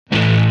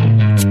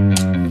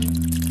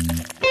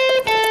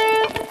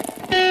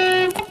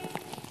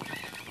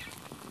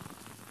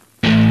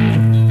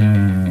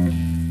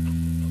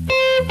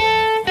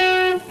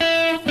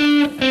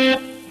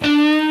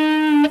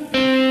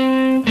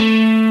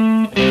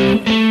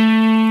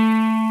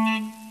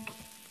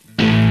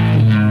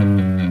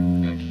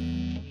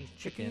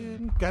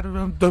got it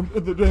on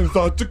the damn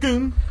thought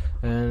chicken.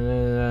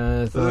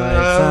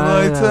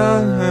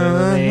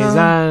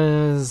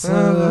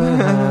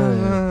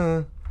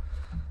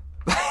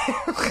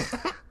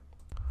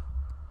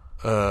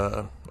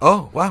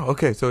 Oh wow,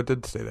 okay, so it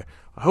did stay there.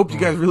 I hope you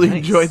guys really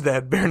enjoyed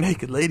that Bare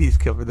Naked Ladies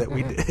cover that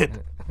we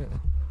did.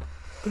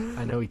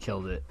 I know he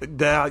killed it.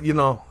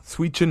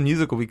 Sweet Chin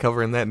Music will be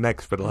covering that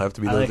next, but it'll have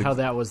to be. I like how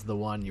that was the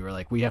one you were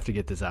like, we have to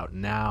get this out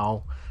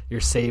now. You're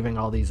saving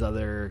all these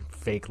other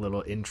fake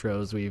little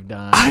intros we've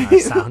done, our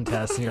sound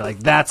tests, and you're like,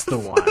 that's the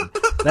one.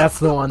 That's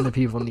the one that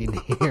people need to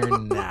hear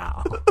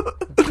now.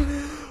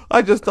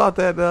 I just thought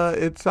that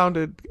it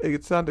sounded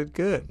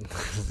good.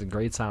 This is a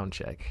great sound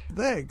check.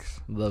 Thanks.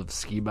 Love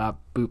ski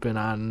bop booping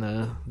on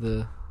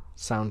the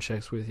sound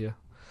checks with you.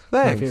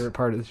 Thanks. My favorite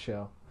part of the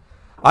show.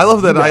 I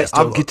love that I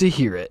don't get to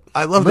hear it.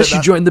 I love unless that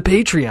you join the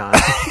Patreon.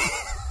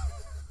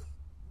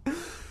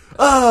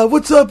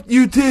 What's up,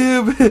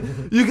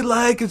 YouTube? You can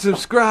like and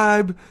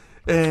subscribe.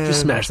 And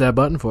just smash that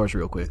button for us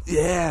real quick.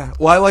 Yeah.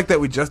 Well, I like that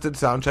we just did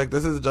sound check.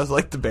 This is just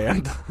like the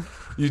band.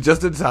 You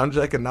just did sound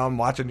check, and now I'm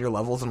watching your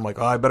levels, and I'm like,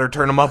 I better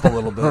turn them up a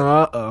little bit.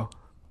 Uh-oh.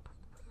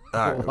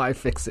 Right. Why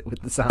fix it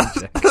with the sound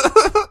check?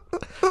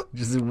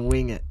 Just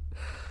wing it.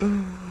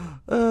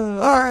 All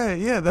right,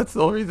 yeah, that's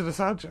the whole reason to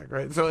sound check,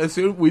 right? So as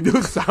soon as we do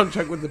a sound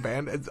check with the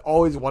band, it's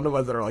always one of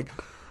us that are like,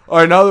 all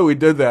right, now that we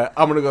did that,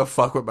 I'm going to go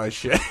fuck with my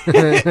shit.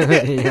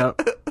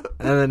 Yep.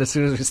 And then as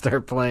soon as we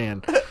start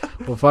playing,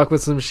 we'll fuck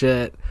with some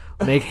shit,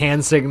 make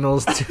hand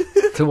signals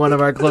to one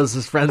of our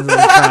closest friends in the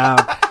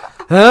crowd.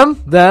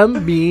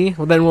 Them, me.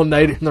 Well, then we'll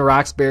night in the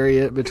rocks, bury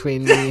it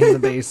between me and the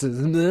basses.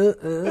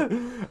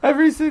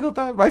 Every single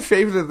time. My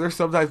favorite is there's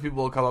sometimes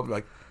people will come up and be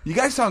like, you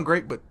guys sound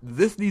great, but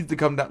this needs to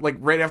come down. Like,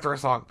 right after a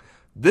song,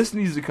 this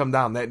needs to come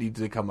down, that needs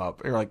to come up.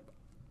 And you're like,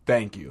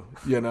 thank you,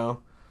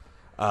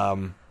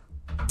 I'm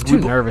too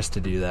nervous to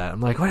do that. I'm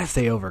like, what if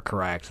they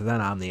overcorrect? Then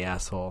I'm the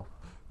asshole.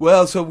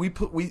 Well, so we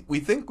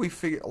think we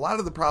figured a lot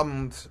of the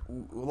problems,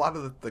 a lot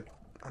of the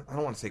I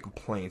don't want to say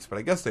complaints, but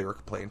I guess they were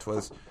complaints,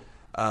 was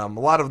a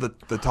lot of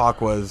the talk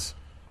was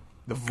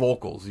the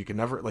vocals. You could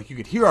never, you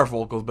could hear our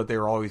vocals, but they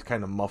were always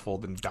kind of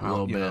muffled and down, a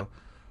little bit.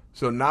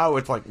 So now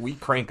it's like we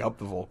crank up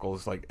the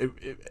vocals. Like if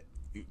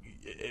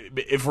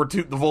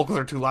the vocals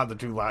are too loud, they're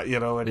too loud.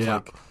 It's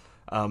like.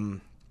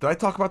 Did I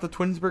talk about the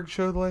Twinsburg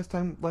show the last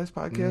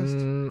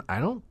podcast? I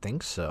don't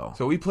think so.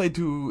 So we played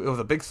it was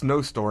a big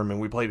snowstorm, and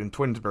we played in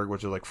Twinsburg,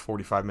 which is like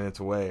 45 minutes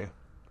away.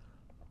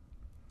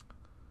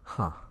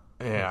 Huh.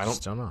 Yeah, I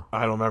don't know.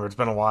 I don't remember. It's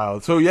been a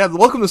while. So yeah,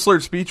 welcome to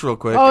Slurred Speech real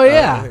quick. Oh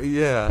yeah.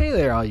 Yeah. Hey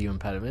there, all you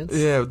impediments.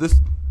 Yeah,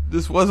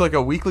 this was like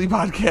a weekly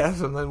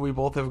podcast, and then we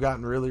both have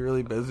gotten really,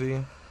 really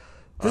busy.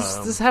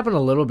 This happened a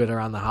little bit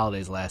around the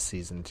holidays last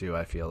season too,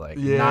 I feel like.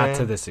 Yeah. Not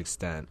to this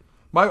extent.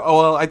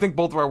 I think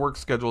both of our work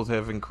schedules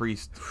have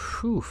increased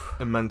Oof.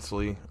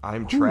 immensely.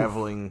 I'm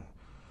traveling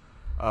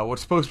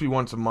what's supposed to be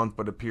once a month,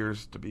 but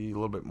appears to be a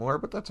little bit more,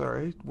 but that's all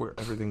right.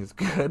 Everything is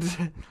good.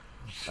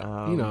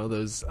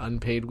 Those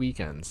unpaid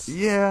weekends.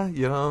 Yeah,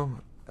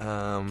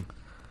 and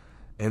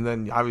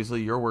then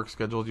obviously your work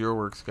schedule,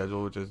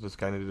 which is just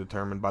kind of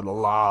determined by the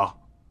law.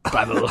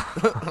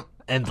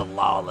 And the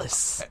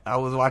lawless. I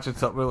was watching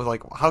something, it was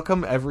like, how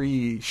come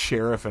every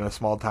sheriff in a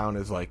small town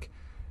is like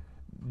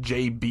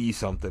JB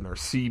something or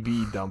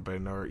CB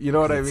dumping, or you know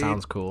what I mean?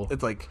 Sounds cool.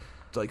 It's like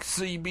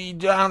CB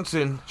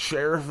Johnson,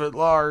 sheriff at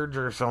large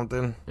or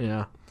something.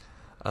 Yeah.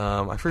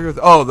 I forget.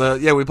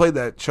 We played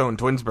that show in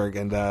Twinsburg,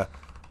 and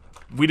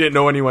we didn't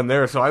know anyone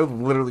there, so I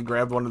literally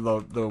grabbed one of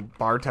the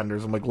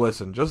bartenders. I'm like,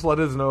 listen, just let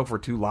us know if we're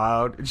too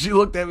loud. And she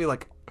looked at me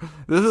like,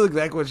 this is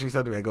exactly what she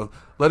said to me. I go,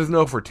 let us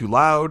know if we're too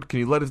loud. Can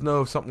you let us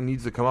know if something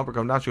needs to come up or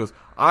come down? She goes,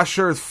 I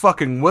sure as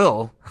fucking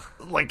will.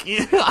 Like,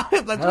 yeah.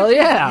 Hell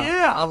yeah.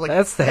 Yeah. I was like,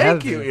 that's the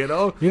thank you, You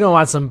don't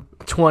want some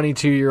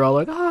 22-year-old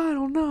like, I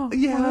don't know.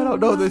 Yeah, I don't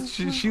know.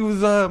 She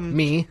was,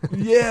 me.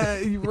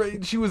 Yeah,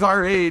 she was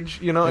our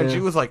age, and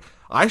she was like,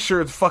 I sure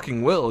as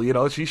fucking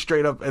will, she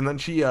straight up, and then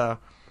she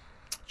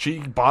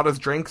bought us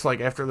drinks, like,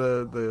 after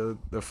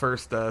the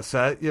first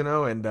set,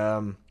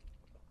 and,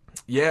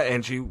 yeah,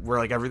 and we're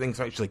like, everything's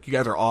fine. She's like, you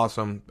guys are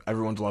awesome.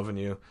 Everyone's loving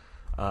you.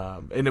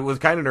 And it was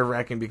kind of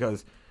nerve-wracking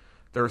because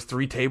there was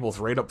 3 tables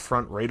right up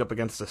front, right up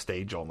against the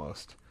stage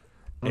almost.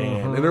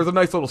 And there was a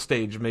nice little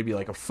stage, maybe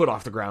like a foot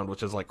off the ground,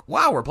 which is like,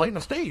 wow, we're playing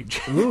a stage.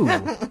 Ooh,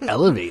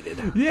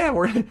 elevated. Yeah,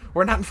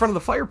 we're not in front of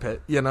the fire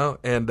pit,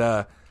 and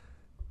I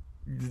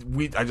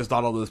just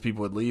thought all those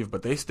people would leave,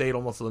 but they stayed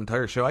almost the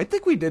entire show. I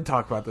think we did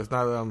talk about this.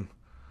 Not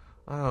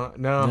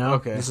no,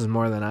 okay. This is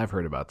more than I've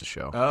heard about the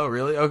show. Oh,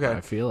 really? Okay.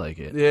 I feel like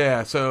it.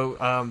 Yeah,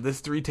 so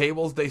this 3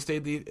 tables, they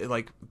stayed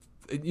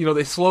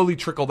they slowly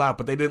trickled out,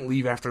 but they didn't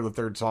leave after the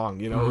 3rd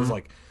song. It was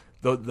like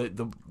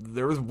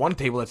there was one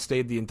table that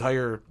stayed the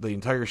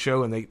entire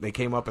show, and they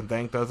came up and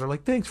thanked us. They're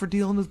like, thanks for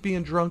dealing with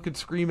being drunk and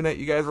screaming at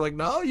you guys. We're like,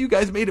 no, you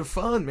guys made it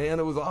fun, man.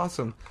 It was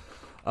awesome.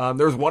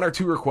 There was 1 or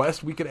 2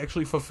 requests we could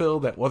actually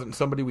fulfill that wasn't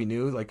somebody we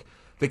knew. Like,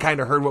 they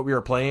kind of heard what we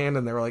were playing,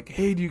 and they were like,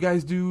 "Hey, do you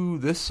guys do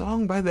this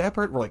song by that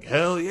part?" We're like,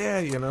 "Hell yeah,"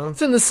 you know.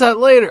 It's in the set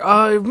later.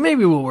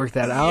 Maybe we'll work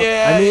that out.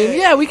 Yeah, I mean,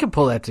 yeah, we can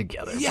pull that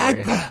together.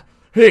 Yeah.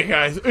 Hey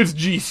guys, it's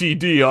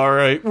GCD. All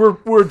right,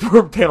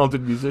 we're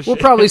talented musicians. We'll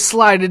probably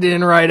slide it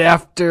in right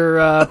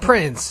after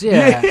Prince.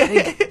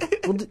 Yeah.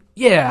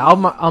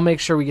 I'll make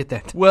sure we get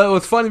that. Well, it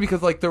was funny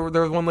because like there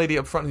was one lady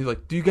up front who's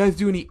like, "Do you guys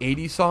do any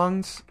 '80s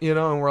songs?" You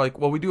know, and we're like,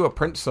 "Well, we do a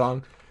Prince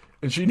song,"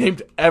 and she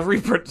named every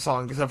Prince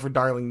song except for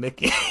 "Darling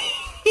Nikki."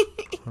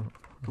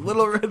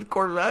 Little Red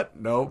Corvette,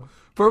 no.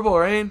 Purple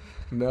Rain,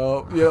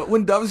 no. You know,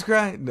 When Doves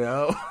Cry,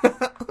 no.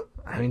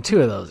 I mean,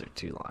 2 of those are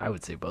too long. I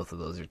would say both of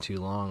those are too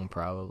long,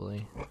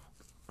 probably.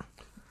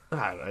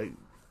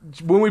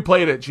 When we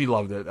played it, she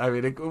loved it. I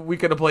mean, we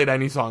could have played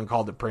any song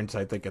called it Prince,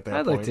 I think, at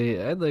that point.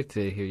 I'd like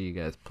to hear you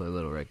guys play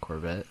Little Red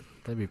Corvette.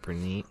 That'd be pretty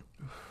neat.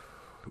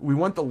 We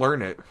went to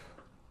learn it,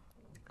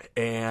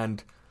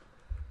 and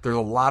there's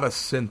a lot of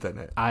synth in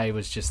it. I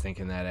was just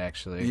thinking that,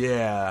 actually.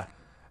 Yeah.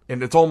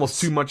 And it's almost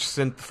too much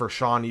synth for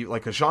Sean.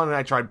 Like, cause Sean and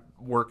I tried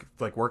working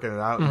it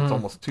out, and it's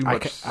almost too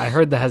much. I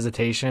heard the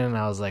hesitation, and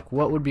I was like,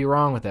 what would be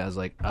wrong with that? I was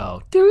like,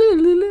 oh.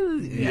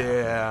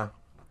 Yeah.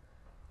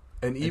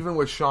 And even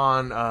with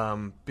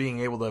Sean being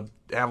able to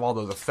have all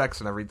those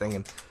effects and everything,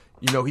 and,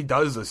 you know, he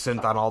does the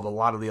synth on a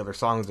lot of the other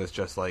songs, it's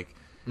just like,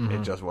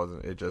 it just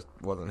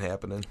wasn't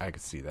happening. I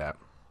could see that.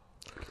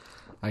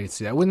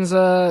 When's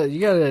you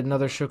got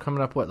another show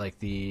coming up? What, like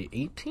the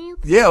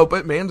 18th? Yeah, up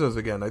at Manzo's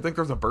again. I think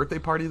there's a birthday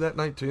party that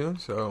night too.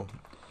 So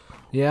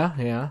yeah,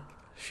 a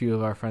few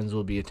of our friends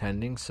will be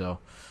attending. So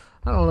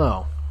I don't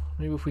know.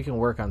 Maybe if we can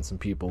work on some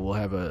people, we'll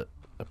have a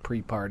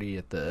pre-party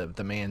at the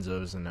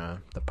Manzo's and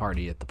the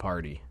party at the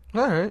party.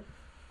 All right.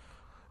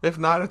 If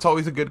not, it's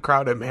always a good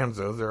crowd at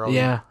Manzo's.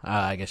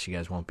 I guess you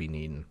guys won't be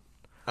needing.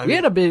 We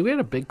had a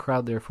big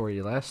crowd there for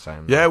you last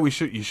time. Yeah, you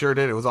sure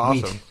did. It was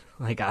awesome.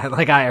 Like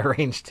I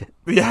arranged it.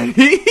 Yeah.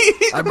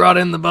 I brought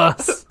in the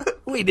bus.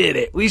 We did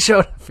it. We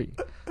showed up for you.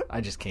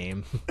 I just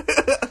came.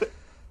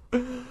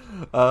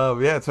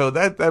 Yeah, so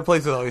that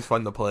place is always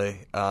fun to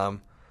play.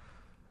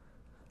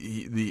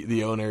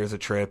 The owner is a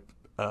trip,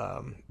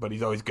 but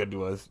he's always good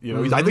to us. You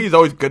know, I think he's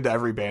always good to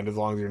every band as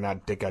long as you're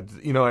not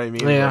dickheads. You know what I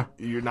mean? Yeah. Like,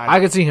 you're not. I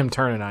could see him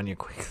turning on you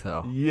quick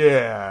though.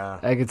 Yeah.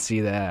 I could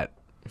see that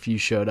if you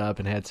showed up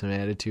and had some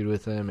attitude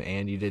with him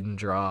and you didn't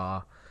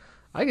draw.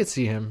 I could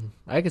see him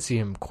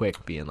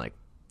quick being like.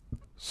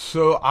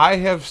 So I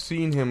have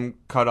seen him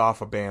cut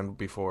off a band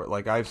before.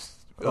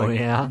 Oh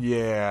yeah?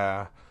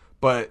 Yeah.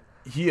 But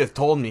he has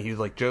told me, he's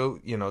like, Joe,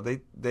 you know,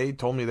 they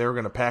told me they were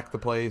going to pack the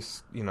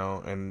place, you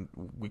know, and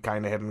we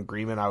kind of had an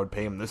agreement. I would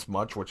pay him this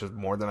much, which is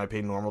more than I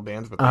pay normal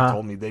bands, but they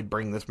told me they'd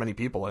bring this many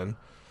people in.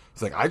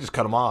 It's like, I just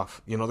cut them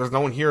off. You know, there's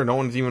no one here. No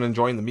one's even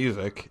enjoying the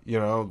music. You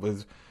know,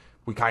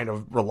 we kind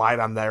of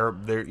relied on their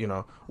you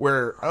know,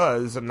 where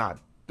us, I'm not.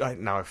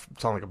 Now I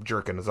sound like I'm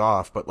jerking us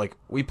off, but like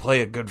we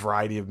play a good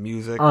variety of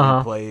music.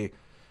 We play,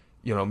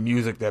 you know,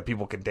 music that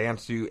people can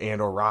dance to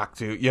and or rock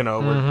to. You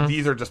know,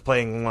 these are just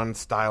playing one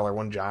style or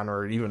one genre,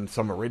 or even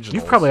some originals.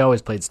 You've probably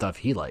always played stuff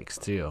he likes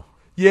too.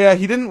 Yeah,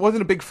 he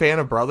wasn't a big fan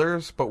of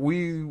Brothers, but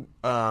we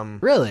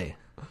really.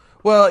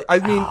 Well, I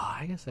mean,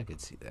 I guess I could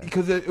see that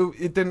because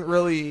it didn't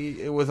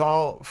really. It was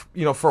all,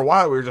 you know, for a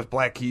while we were just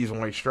Black Keys and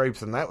White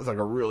Stripes, and that was like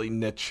a really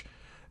niche.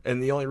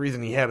 And the only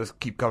reason he had us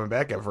keep coming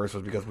back at first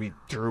was because we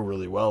drew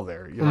really well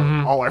there. You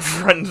know, all our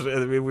friends, I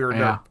mean, we were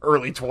in our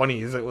early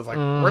 20s. It was like,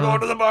 we're going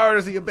to the bar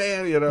to see a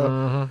band, you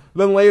know.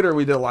 Then later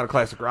we did a lot of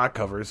classic rock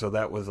covers, so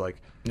that was like,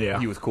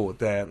 he was cool with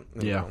that.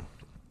 You know.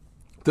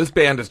 This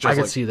band is just I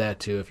could see that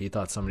too if he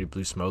thought somebody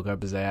blew smoke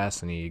up his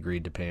ass and he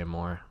agreed to pay him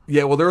more.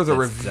 Yeah, well, there was a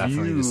review.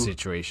 Definitely the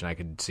situation. I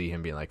could see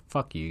him being like,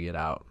 fuck you, get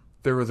out.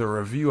 There was a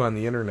review on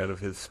the internet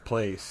of his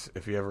place,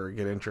 if you ever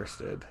get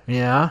interested.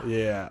 Yeah?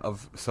 Yeah,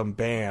 of some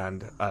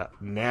band, a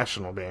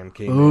national band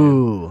came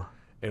in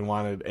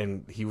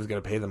and he was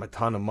going to pay them a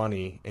ton of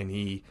money, and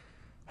he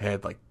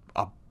had like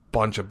a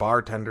bunch of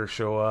bartenders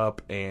show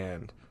up,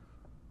 and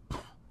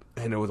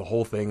it was a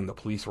whole thing, and the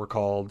police were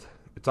called.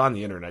 It's on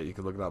the internet, you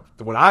can look it up.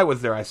 When I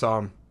was there, I saw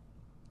him.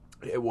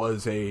 It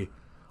was a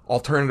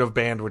alternative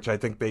band, which I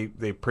think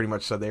they pretty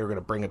much said they were going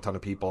to bring a ton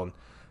of people, and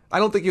I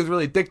don't think he was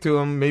really a dick to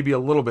him. Maybe a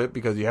little bit,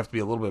 because you have to be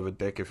a little bit of a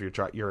dick if you're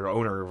an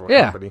owner of a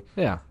company.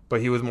 Yeah.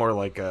 But he was more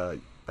like, I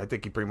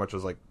think he pretty much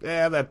was like,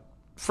 that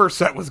first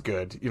set was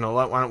good. You know,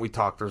 why don't we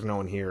talk? There's no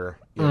one here.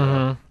 You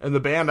know? And the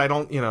band,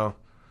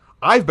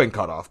 I've been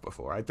cut off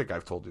before. I think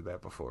I've told you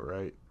that before,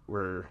 right?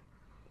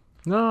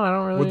 No, I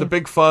don't really. With the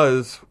Big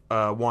Fuzz,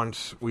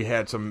 once we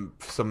had some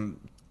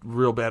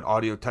real bad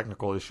audio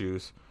technical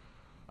issues.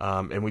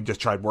 And we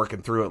just tried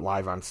working through it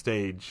live on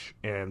stage,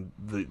 and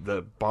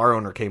the bar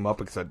owner came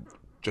up and said,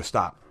 just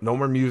stop. No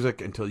more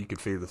music until you can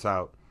figure this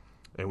out.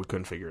 And we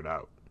couldn't figure it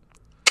out.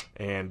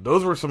 And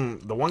those were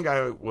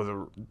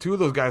two of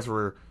those guys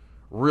were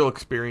real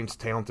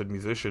experienced, talented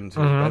musicians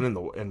who had been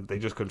and they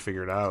just couldn't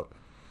figure it out.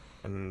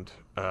 And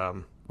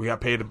we got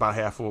paid about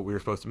half of what we were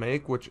supposed to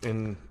make,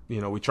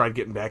 we tried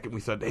getting back, and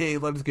we said, hey,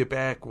 let us get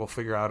back. We'll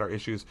figure out our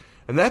issues.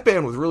 And that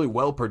band was really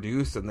well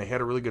produced, and they had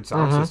a really good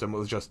sound system. It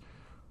was just,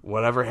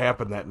 whatever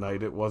happened that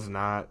night, it was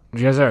not.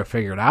 Did you guys ever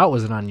figure it out?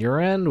 Was it on your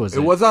end? It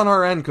was on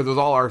our end because it was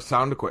all our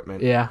sound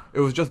equipment. Yeah.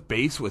 It was just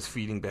bass was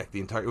feeding back the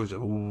entire. It was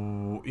just,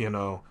 ooh, you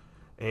know,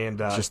 and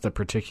just the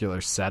particular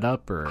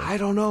setup, or I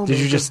don't know. Did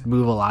you just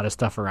move a lot of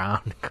stuff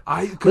around?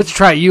 Let's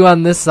try you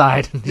on this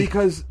side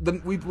because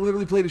then we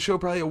literally played a show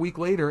probably a week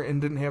later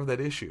and didn't have that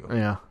issue.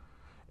 Yeah.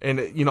 And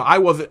you know,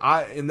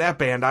 in that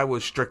band. I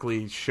was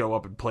strictly show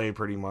up and play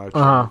pretty much.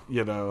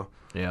 You know.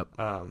 Yep.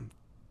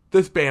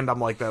 This band, I'm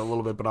like that a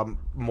little bit, but I'm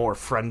more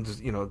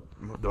friends. You know,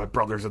 my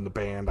brother's in the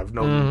band. I've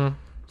known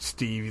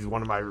Steve. He's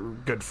one of my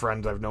good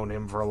friends. I've known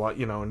him for a lot.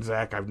 You know, and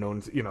Zach, I've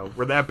known. You know,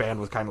 where that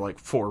band was kind of like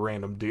 4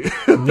 random dudes.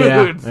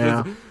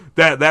 Yeah.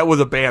 That was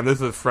a band. This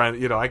is a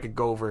friend. You know, I could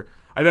go over.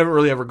 I never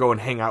really ever go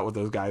and hang out with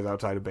those guys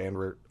outside of band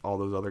where all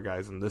those other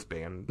guys in this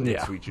band.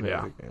 Sweet You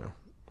Music, you know.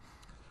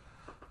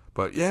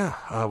 But yeah,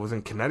 I was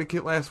in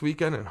Connecticut last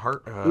weekend in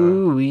Hartford,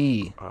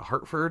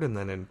 and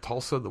then in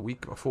Tulsa the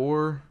week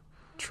before.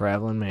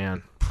 Traveling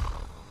man.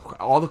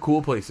 All the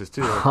cool places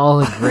too. All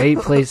the great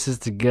places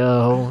to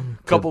go.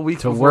 Couple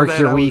weeks to before work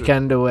that, your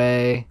weekend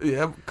away.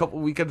 Yeah, a couple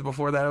weekends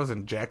before that, I was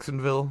in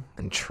Jacksonville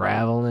and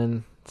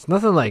traveling. It's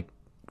nothing like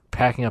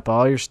packing up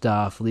all your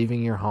stuff,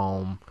 leaving your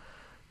home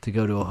to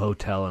go to a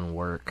hotel and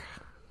work.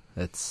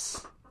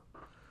 It's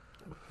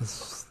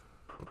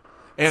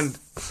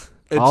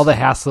all the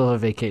hassle of a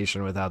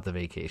vacation without the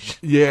vacation.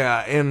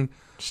 Yeah, and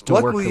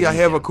luckily I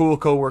have a cool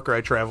coworker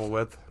I travel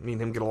with. Me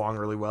and him get along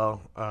really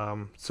well,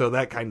 so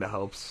that kind of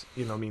helps.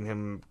 You know, me and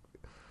him.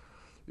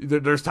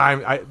 There's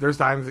times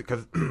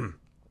because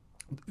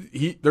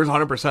there's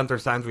 100%.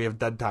 There's times we have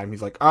dead time.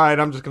 He's like, all right,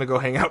 I'm just gonna go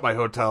hang out at my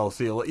hotel.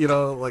 See you, you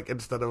know, like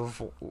instead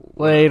of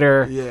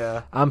later.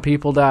 Yeah, I'm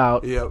peopled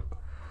out. Yep.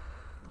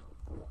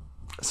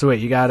 So wait,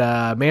 you got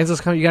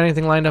Manzo's coming? You got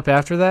anything lined up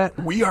after that?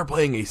 We are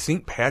playing a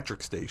St.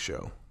 Patrick's Day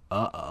show.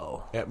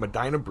 At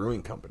Medina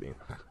Brewing Company.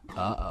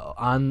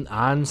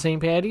 On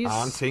St. Patty's?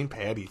 On St.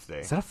 Patty's Day.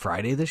 Is that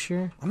Friday this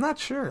year? I'm not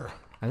sure.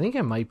 I think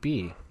it might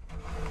be.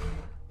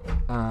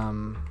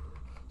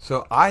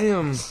 So I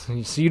am.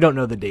 So you don't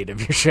know the date of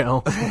your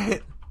show?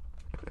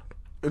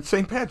 It's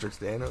St. Patrick's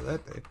Day. I know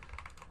that day.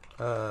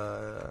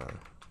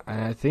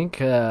 I think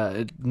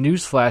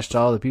newsflash to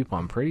all the people.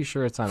 I'm pretty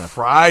sure it's on a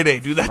Friday,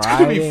 dude. That's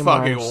gonna be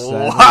fucking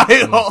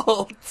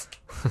wild.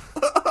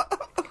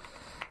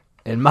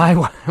 And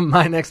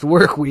my next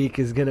work week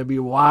is gonna be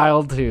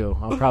wild too.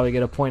 I'll probably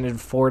get appointed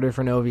 4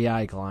 different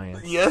OVI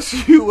clients.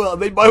 Yes, you will.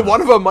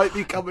 One of them might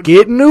be coming.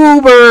 Get an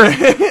Uber.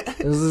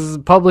 This is a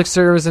public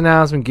service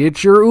announcement.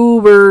 Get your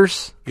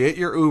Ubers. Get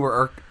your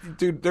Uber.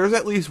 Dude, there's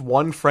at least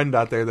one friend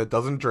out there that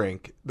doesn't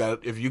drink. That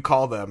if you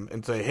call them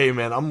and say, "Hey,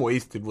 man, I'm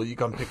wasted. Will you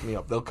come pick me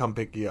up?" They'll come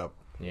pick you up.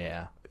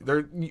 Yeah.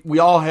 We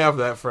all have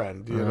that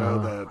friend, you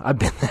know. That I've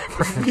been that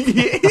friend.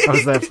 I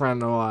was that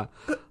friend a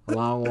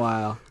long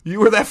while.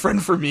 You were that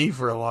friend for me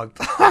for a long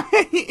time.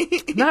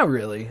 Not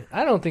really.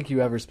 I don't think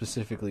you ever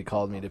specifically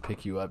called me to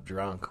pick you up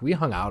drunk. We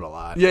hung out a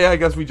lot. Yeah, I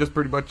guess we just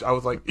pretty much. I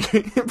was like,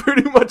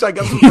 pretty much. I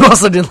guess you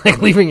also didn't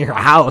like leaving your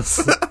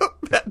house.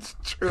 That's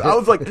true. I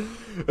was like,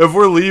 if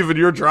we're leaving,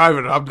 you're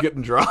driving, I'm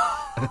getting drunk.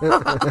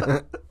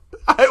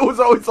 I was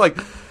always like,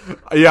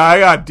 yeah, I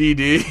got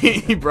DD.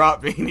 He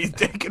brought me and he's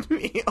taking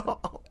me home.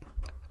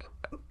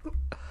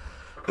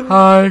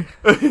 Hi.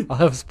 I'll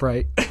have a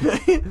Sprite.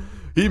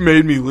 He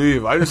made me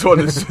leave. I just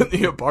wanted to sit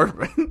in the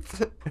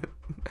apartment.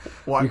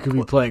 You could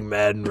be playing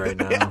Madden right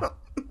now. Yeah.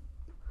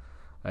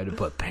 I had to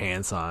put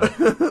pants on.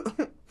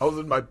 I was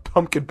in my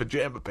pumpkin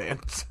pajama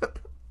pants.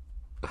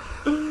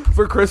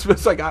 For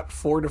Christmas, I got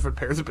 4 different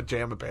pairs of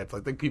pajama pants. I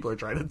think people are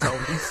trying to tell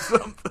me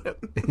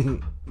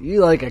something.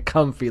 You like a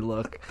comfy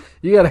look.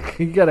 You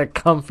got a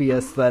comfy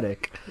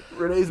aesthetic.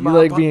 Renee's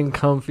mom being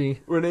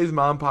comfy. Renee's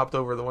mom popped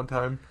over the one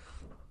time,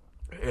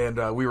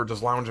 and we were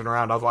just lounging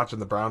around. I was watching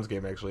the Browns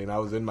game, actually, and I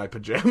was in my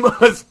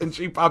pajamas, and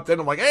she popped in.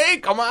 I'm like, hey,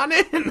 come on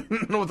in.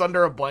 And I was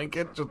under a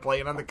blanket, just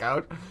playing on the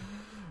couch.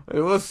 It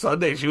was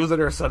Sunday. She was in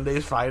her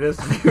Sunday's finest.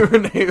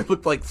 Renee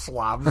looked like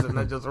slobs, and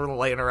then just were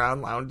laying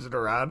around, lounging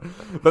around.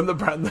 Then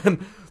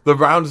the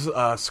Browns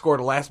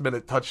scored a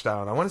last-minute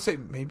touchdown. I want to say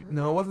maybe it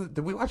wasn't.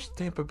 Did we watch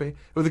Tampa Bay?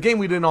 It was a game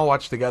we didn't all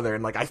watch together,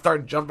 and like I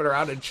started jumping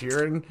around and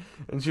cheering,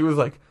 and she was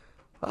like,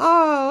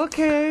 "Oh,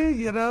 okay,"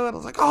 you know. And I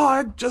was like, "Oh,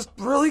 I'm just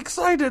really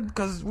excited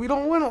because we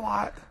don't win a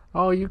lot."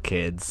 Oh, you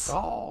kids.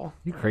 Oh.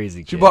 You crazy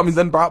kids. She bought me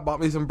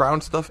some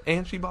brown stuff,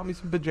 and she bought me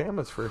some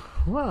pajamas for...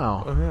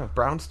 Wow. Oh, yeah,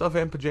 brown stuff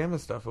and pajama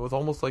stuff. It was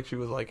almost like she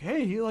was like,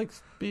 hey, he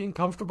likes being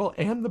comfortable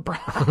and the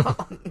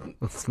brown.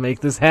 Let's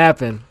make this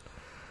happen.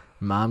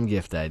 Mom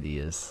gift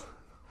ideas.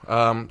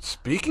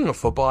 Speaking of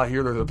football, I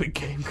hear there's a big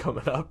game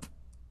coming up.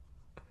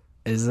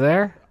 Is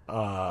there?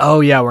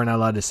 Oh, yeah, we're not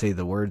allowed to say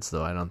the words,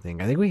 though, I don't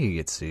think. I think we could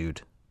get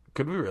sued.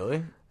 Could we really?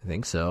 I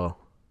think so.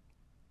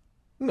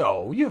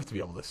 No, you have to be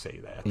able to say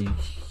that.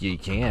 You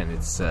can.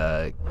 It's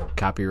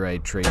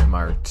copyright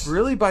trademarked.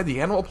 Really? By the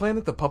Animal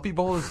Planet, the Puppy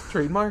Bowl is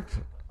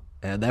trademarked?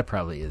 That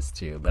probably is,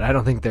 too. But I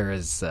don't think they're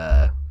as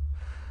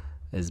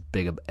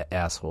big of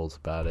assholes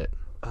about it.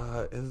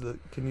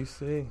 Can you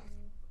say?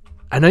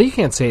 I know you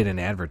can't say it in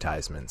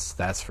advertisements.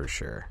 That's for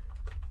sure.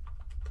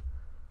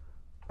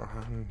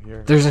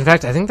 Here. There's, in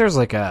fact, I think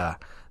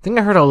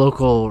I heard a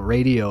local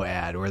radio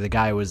ad where the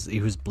guy was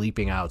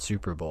bleeping out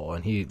Super Bowl,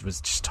 and he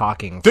was just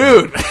talking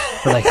for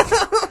like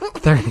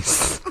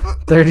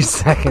 30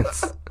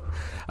 seconds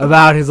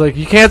about, he's like,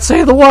 you can't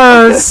say the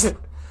words,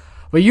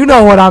 but you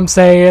know what I'm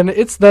saying.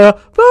 It's the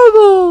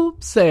bubble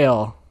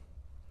sale.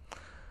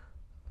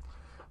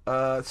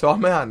 So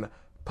I'm on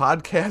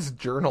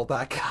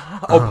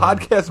podcastjournal.com.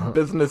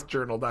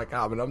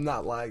 Podcastbusinessjournal.com, and I'm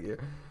not lying here.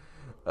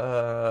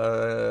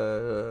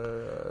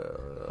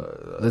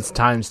 Let's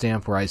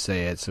timestamp where I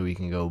say it so we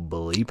can go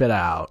bleep it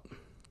out.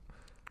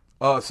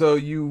 So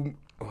you,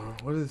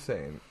 what is it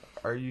saying?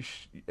 Are you,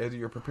 as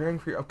you're preparing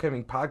for your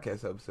upcoming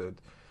podcast episode,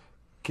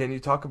 can you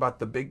talk about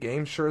the big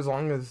game? Sure, as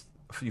long as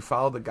you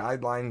follow the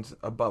guidelines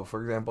above.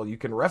 For example, you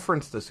can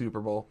reference the Super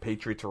Bowl,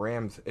 Patriots or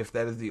Rams, if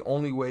that is the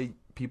only way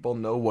people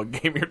know what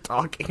game you're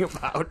talking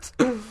about.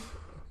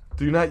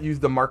 Do not use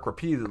the mark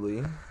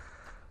repeatedly.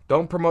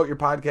 Don't promote your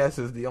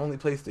podcast as the only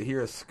place to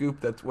hear a scoop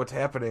that's what's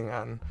happening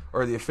on,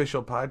 or the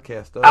official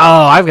podcast. Oh,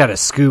 I've got a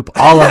scoop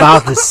all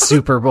about the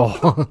Super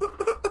Bowl.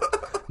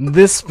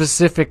 This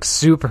specific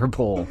Super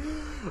Bowl.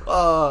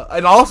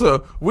 And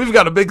also, we've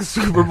got a big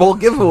Super Bowl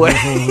giveaway.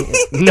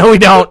 No, we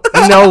don't.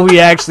 No,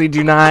 we actually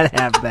do not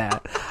have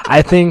that.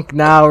 I think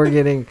now we're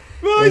getting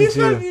No, into... you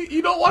said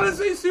you don't want to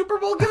say Super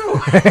Bowl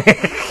giveaway.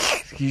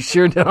 You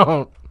sure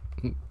don't.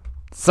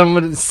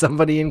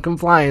 Somebody in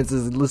compliance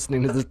is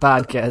listening to this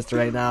podcast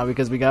right now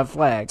because we got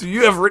flagged. Do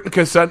you have written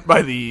consent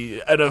by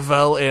the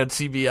NFL and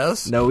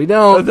CBS? No, we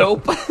don't.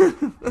 Nope.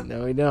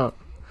 No, we don't.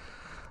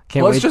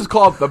 Can't Let's wait. just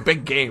call it the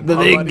big game. The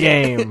big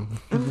game.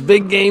 The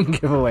big game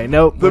giveaway.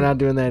 Nope, we're not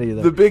doing that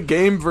either. The big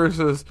game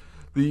versus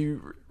the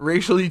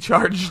racially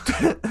charged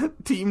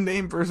team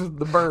name versus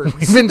the Birds.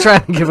 We've been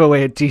trying to give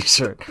away a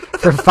T-shirt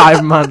for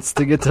 5 months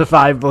to get to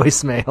 5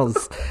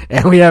 voicemails,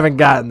 and we haven't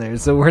gotten there.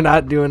 So we're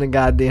not doing a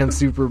goddamn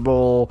Super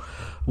Bowl,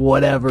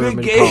 whatever.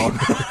 Big game.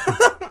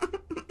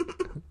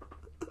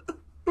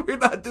 We're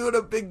not doing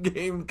a big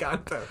game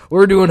contest.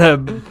 We're doing a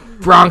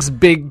Bronx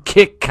Big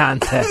Kick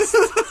contest.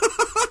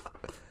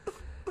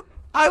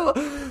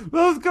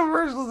 Those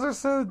commercials are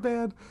so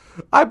bad.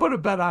 I put a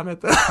bet on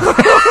it, though.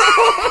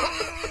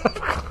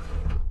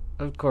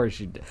 Of course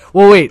you did.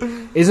 Well, wait.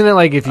 Isn't it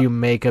like if you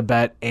make a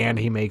bet and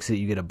he makes it,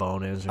 you get a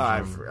bonus? Or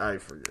I something?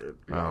 forget.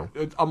 Oh.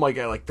 I'm like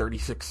at like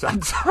 36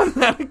 cents on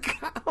that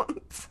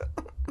account.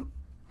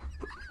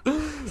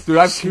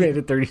 Dude, She made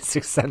a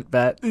 36-cent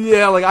bet.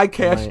 Yeah, like I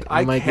cashed.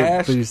 You might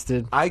get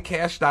boosted. I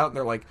cashed out, and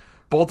they're like,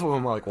 both of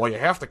them are like, well, you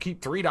have to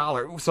keep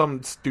 $3,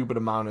 some stupid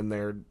amount in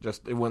there.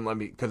 Just it wouldn't let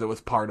me because it was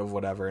part of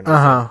whatever. And I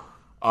was like,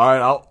 all right,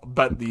 I'll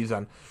bet these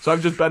on. So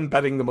I've just been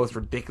betting the most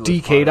ridiculous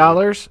DK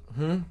dollars.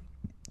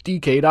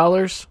 DK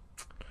dollars.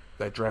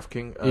 That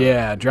DraftKings.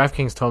 Yeah,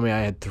 DraftKings told me I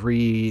had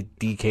 3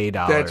 DK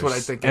dollars. That's what I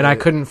think. And I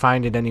couldn't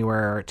find it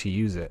anywhere to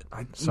use it.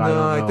 I don't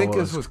know. I think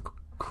this was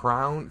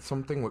Crown,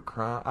 something with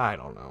Crown. I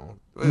don't know.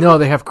 No,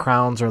 they have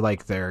crowns or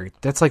like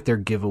that's like their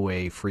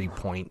giveaway free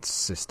points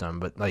system,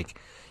 but like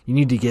you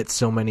need to get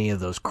so many of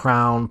those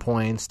crown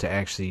points to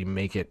actually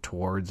make it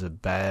towards a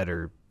bet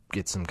or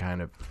get some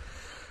kind of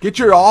get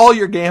all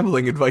your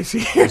gambling advice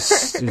here.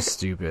 It's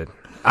stupid.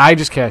 I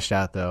just cashed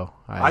out though.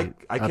 I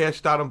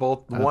cashed out on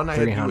both. One I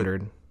had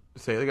 300.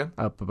 Say it again.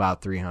 Up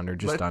about 300,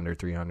 just under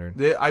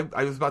 300.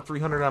 I was about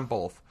 300 on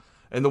both,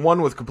 and the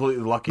one was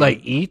completely lucky.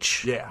 Like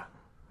each? Yeah.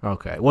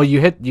 Okay. Well,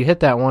 you hit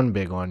that one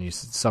big one. You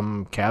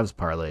some Cavs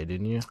parlay,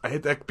 didn't you? I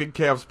hit that big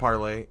Cavs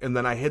parlay, and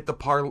then I hit the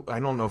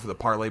I don't know for the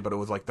parlay, but it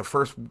was like the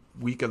first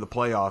week of the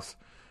playoffs.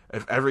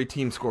 If every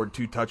team scored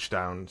 2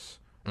 touchdowns,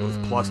 it was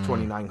plus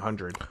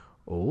 2,900.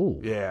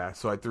 Oh. Yeah.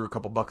 So I threw a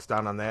couple bucks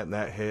down on that, and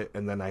that hit.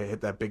 And then I hit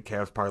that big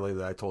Cavs parlay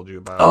that I told you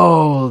about.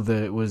 Oh,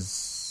 it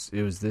was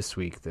this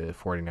week. The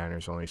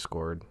 49ers only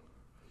scored.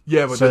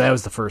 Yeah, but so that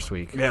was the first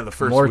week. Yeah, the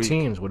first More week.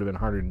 teams would have been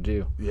harder to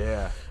do.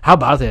 Yeah. How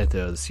about that,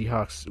 though? The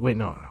Seahawks... Wait,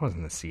 no, it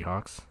wasn't the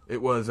Seahawks.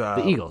 It was...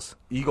 the Eagles.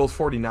 Eagles,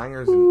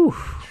 49ers. Ooh.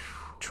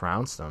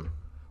 Trounced them.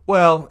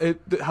 Well, it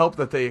helped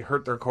that they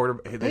hurt their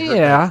quarterback. They hurt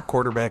their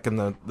quarterback in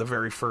the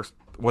very first...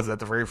 Was that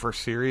the very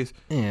first series?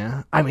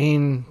 Yeah. I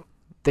mean,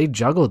 they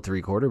juggled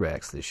 3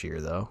 quarterbacks this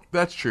year, though.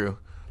 That's true.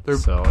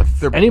 So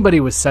if anybody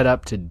was set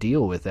up to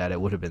deal with that,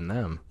 it would have been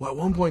them. Well, at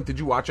one point, did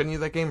you watch any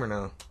of that game or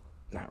no?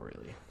 Not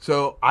really.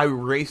 So I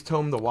raced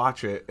home to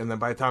watch it, and then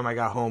by the time I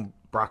got home,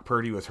 Brock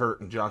Purdy was hurt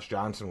and Josh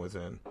Johnson was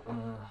in,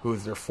 who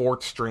was their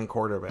 4th string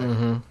quarterback.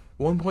 Mm-hmm. At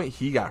one point,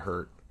 he got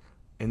hurt,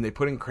 and they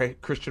put in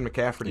Christian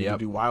McCaffrey to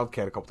do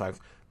Wildcat a couple times.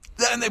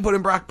 Then they put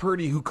in Brock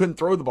Purdy, who couldn't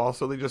throw the ball,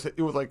 so it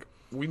was like,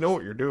 we know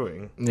what you're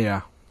doing.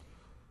 Yeah.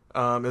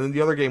 And then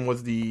the other game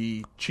was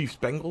the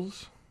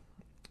Chiefs-Bengals,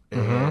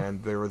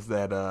 and there was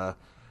that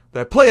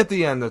play at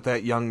the end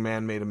that young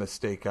man made a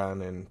mistake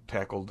on and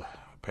tackled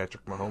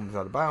Patrick Mahomes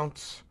out of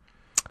bounds.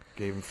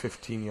 Gave him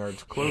 15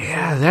 yards closer.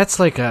 Yeah, that's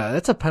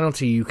a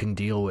penalty you can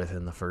deal with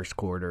in the first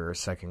quarter or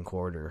second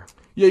quarter.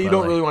 Yeah, you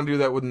don't really want to do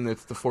that when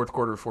it's the fourth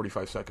quarter,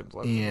 45 seconds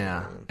left.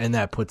 Yeah, and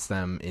that puts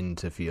them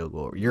into field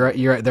goal.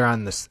 They're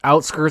on the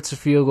outskirts of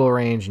field goal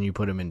range, and you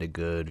put them into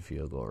good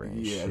field goal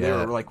range. Yeah, they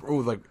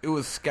were it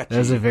was sketchy. That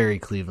was a very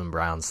Cleveland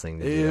Browns thing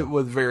to do. It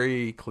was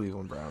very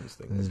Cleveland Browns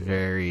thing. It was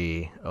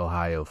very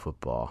Ohio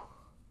football.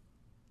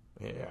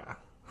 Yeah.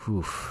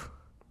 Oof.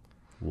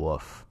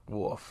 Woof.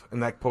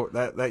 And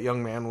that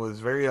young man was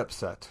very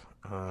upset.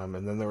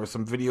 And then there was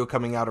some video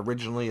coming out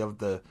originally of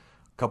the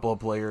couple of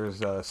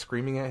players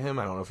screaming at him.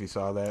 I don't know if you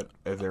saw that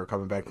as they were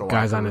coming back.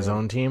 Guys on his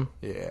own team?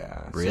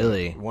 Yeah.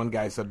 Really? So one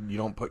guy said, "You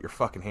don't put your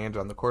fucking hands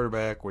on the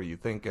quarterback. What are you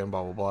thinking?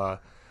 Blah, blah,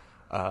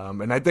 blah."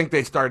 And I think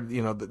they started,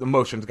 the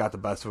emotions got the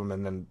best of them,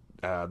 and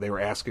then they were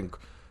asking.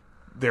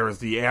 There was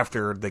the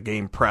after the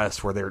game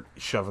press where they're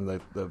shoving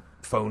the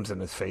phones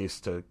in his face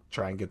to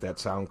try and get that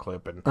sound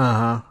clip, and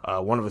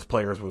one of his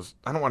players was,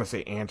 I don't want to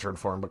say answering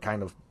for him, but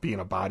kind of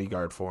being a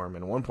bodyguard for him,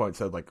 and at one point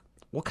said, like,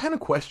 "What kind of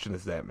question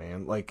is that,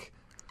 man? Like,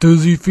 do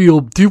you feel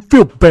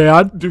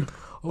bad? Do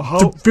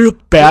you feel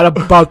bad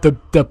about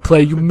the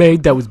play you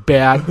made that was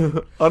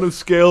bad? On a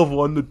scale of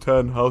 1 to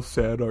 10, how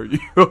sad are you?"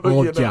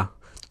 Yeah.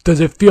 Does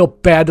it feel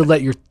bad to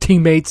let your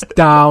teammates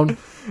down?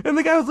 And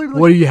the guy was like,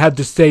 "What do you have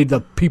to say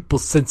to people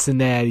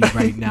Cincinnati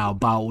right now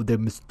about the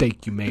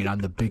mistake you made on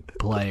the big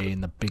play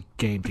in the big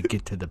game to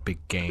get to the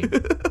big game?"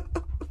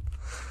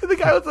 And the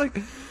guy was like,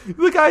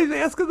 the guy's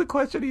asking the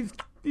question.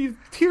 He's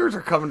tears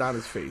are coming down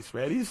his face,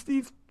 man. He's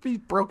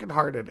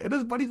brokenhearted. And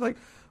his buddy's like,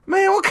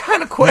 "Man, what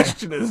kind of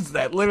question is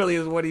that?" Literally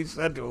is what he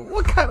said to him.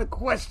 What kind of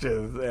question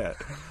is that?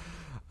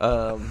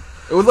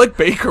 It was like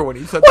Baker when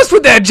he said, "What's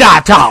with that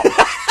jive talk?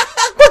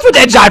 What's with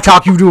that jive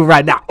talk you doing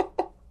right now?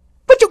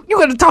 But you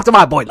gonna talk to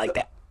my boy like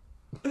that?"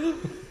 He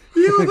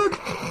was a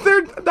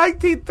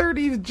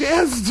 1930s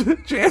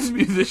jazz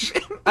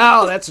musician.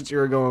 Oh, that's what you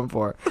were going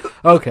for.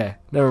 Okay,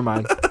 never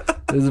mind.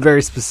 This is a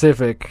very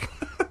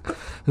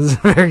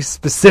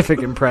specific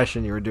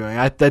impression you were doing.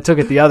 I took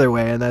it the other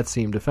way, and that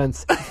seemed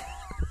offensive.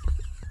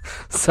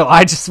 So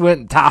I just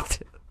went and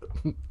topped it.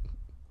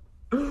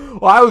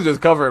 Well, I was just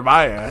covering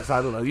my ass.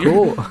 I don't know.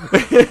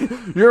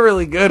 You're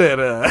really good at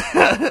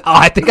Oh,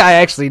 I think I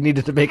actually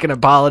needed to make an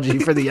apology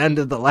for the end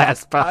of the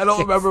last podcast. I don't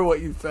remember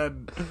what you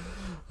said.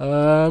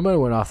 I might have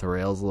went off the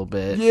rails a little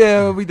bit.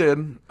 Yeah, we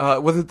did.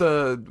 Was it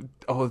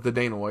the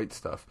Dana White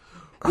stuff?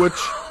 Which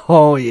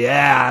Oh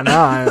yeah,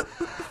 no.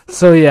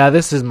 So yeah,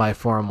 this is my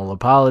formal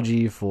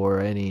apology for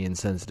any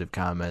insensitive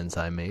comments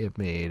I may have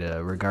made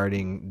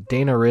regarding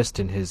Dana Wrist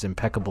and his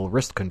impeccable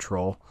wrist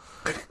control,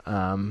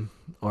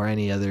 or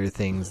any other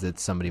things that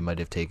somebody might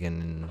have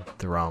taken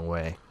the wrong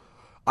way.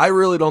 I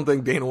really don't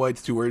think Dana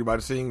White's too worried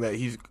about seeing that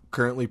he's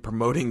currently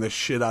promoting the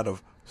shit out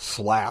of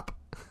Slap.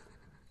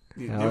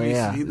 Oh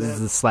yeah, this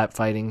is the slap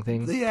fighting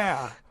thing.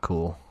 Yeah,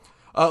 cool.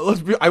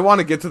 I want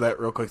to get to that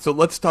real quick. So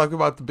let's talk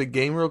about the big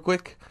game real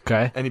quick.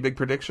 Okay. Any big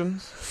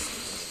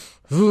predictions?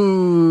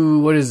 Ooh,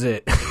 what is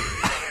it?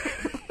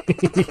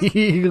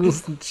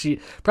 Eagles and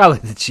Chiefs. Probably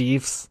the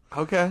Chiefs.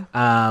 Okay.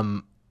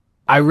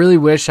 I really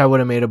wish I would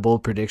have made a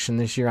bold prediction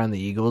this year on the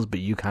Eagles, but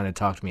you kind of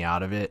talked me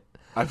out of it.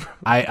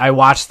 I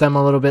watched them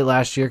a little bit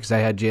last year because I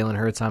had Jalen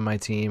Hurts on my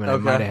team, and I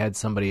might have had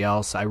somebody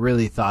else. I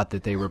really thought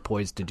that they were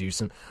poised to do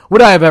some.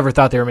 Would I have ever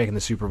thought they were making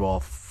the Super Bowl?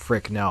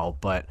 Frick no,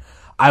 but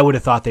I would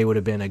have thought they would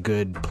have been a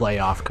good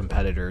playoff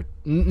competitor.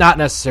 Not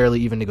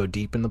necessarily even to go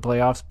deep in the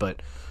playoffs,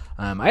 but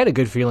I had a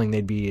good feeling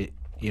they'd be,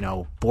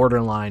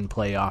 borderline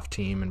playoff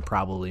team and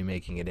probably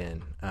making it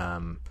in.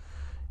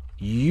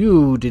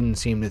 You didn't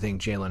seem to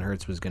think Jalen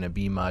Hurts was going to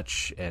be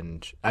much,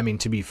 and I mean,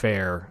 to be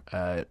fair,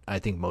 I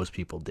think most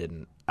people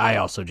didn't. I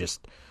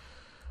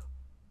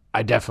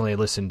definitely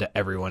listened to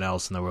everyone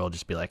else in the world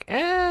just be like,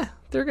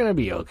 they're going to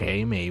be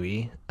okay,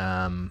 maybe.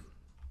 At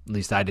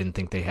least I didn't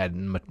think they had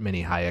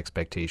many high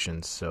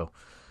expectations, so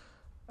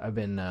I've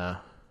been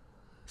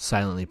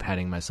silently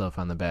patting myself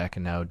on the back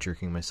and now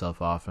jerking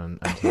myself off on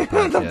the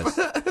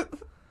podcast.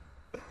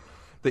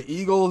 The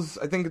Eagles,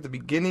 I think at the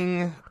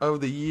beginning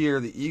of the year,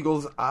 the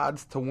Eagles'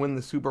 odds to win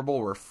the Super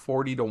Bowl were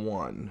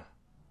 40-1.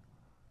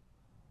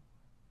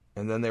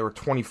 And then they were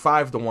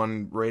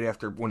 25-1 right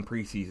after when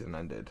preseason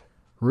ended.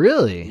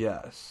 Really?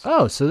 Yes.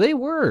 Oh, so they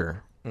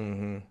were.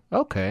 Mm-hmm.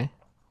 Okay.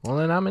 Well,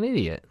 then I'm an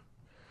idiot.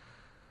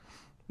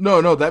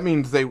 No, that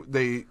means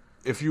they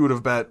if you would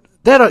have bet...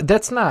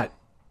 That's not...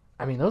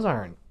 I mean, those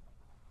aren't...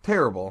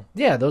 terrible.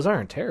 Yeah, those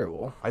aren't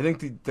terrible. I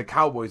think the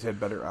Cowboys had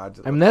better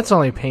odds. I mean, that's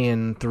only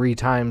paying 3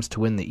 times to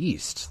win the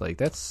East. Like,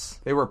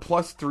 that's... They were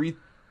plus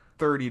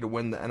 330 to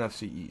win the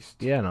NFC East.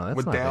 Yeah, no, that's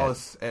with not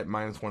Dallas bad. At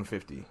minus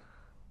 150.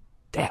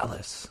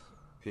 Dallas.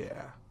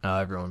 Yeah.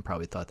 Everyone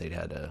probably thought they'd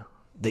had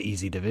the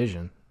easy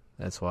division.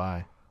 That's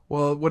why.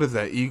 Well, what is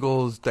that?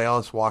 Eagles,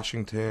 Dallas,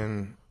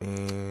 Washington,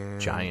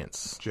 and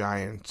Giants.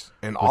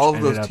 And all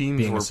of those teams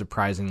being were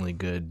surprisingly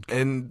good.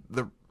 And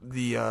the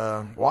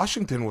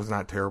Washington was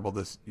not terrible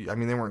this. I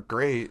mean, they weren't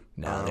great.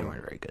 No, they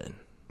weren't very good.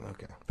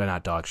 Okay, but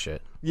not dog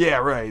shit. Yeah,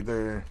 right.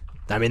 They're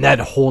I mean, that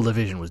whole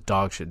division was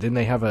dog shit. Didn't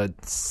they have a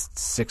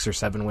 6 or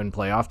 7 win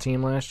playoff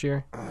team last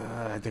year?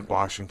 I think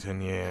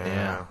Washington,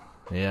 Yeah,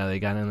 they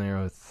got in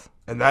there with...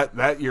 And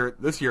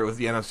this year was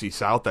the NFC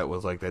South that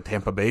was like that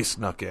Tampa Bay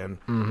snuck in.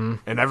 Mm-hmm.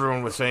 And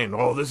everyone was saying,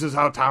 oh, this is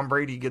how Tom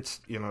Brady gets,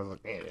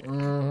 like,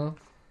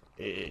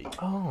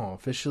 Oh,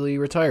 officially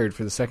retired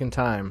for the second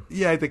time.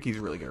 Yeah, I think he's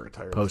really going to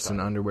retire. Posting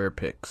underwear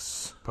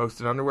pics.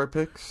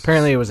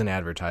 Apparently it was an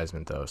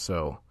advertisement, though,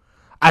 so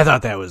I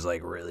thought that was,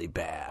 like, really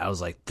bad. I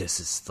was like,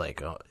 this is,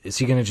 like, is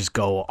he going to just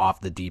go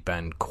off the deep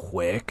end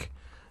quick?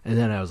 And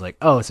then I was like,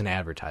 oh, it's an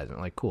advertisement.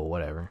 Like, cool,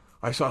 whatever.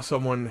 I saw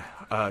someone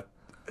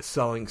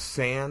selling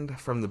sand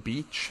from the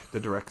beach, the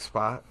direct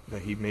spot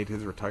that he made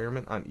his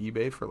retirement, on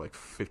eBay for, like,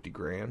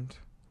 $50,000.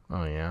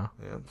 Oh, yeah?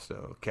 Yeah,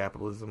 so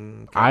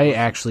capitalism. I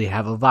actually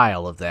have a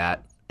vial of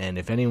that, and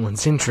if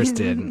anyone's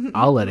interested,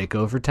 I'll let it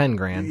go for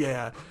 $10,000.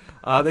 Yeah.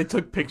 They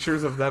took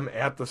pictures of them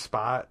at the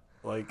spot,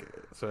 like,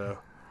 so.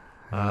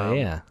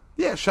 Yeah.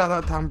 Yeah, shout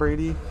out Tom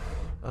Brady.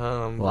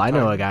 Well, I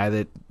know a guy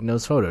that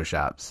knows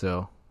Photoshop,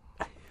 so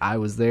I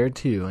was there,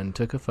 too, and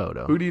took a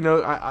photo. Who do you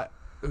know?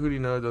 Who do you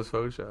know does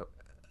Photoshop?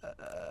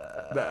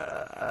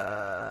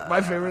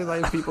 My favorite is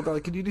like people that are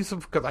like, can you do some,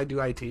 because I do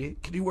IT,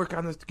 can you work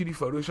on this, can you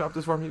Photoshop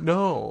this for me?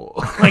 No.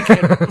 Like,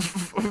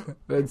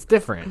 it's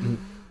different.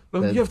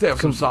 you have to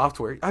have some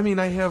software. I mean,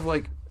 I have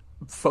like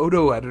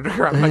photo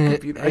editor on my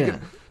computer. Yeah.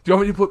 Do you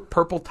want me to put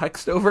purple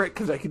text over it?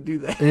 Because I can do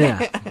that.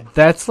 Yeah.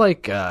 That's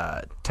like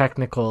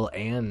technical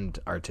and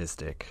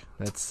artistic.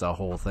 That's a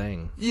whole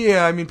thing.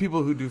 Yeah, I mean,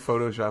 people who do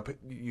Photoshop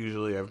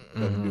usually have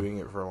been doing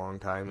it for a long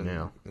time.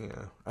 And,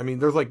 yeah. I mean,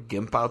 there's like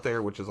GIMP out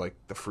there, which is like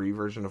the free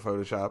version of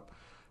Photoshop.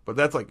 But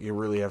that's like, you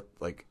really have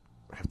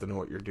to know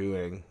what you're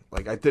doing.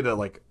 Like, I did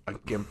a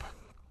GIMP.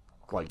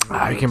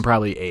 I can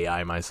probably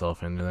AI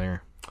myself into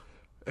there.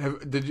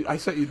 Did I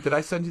send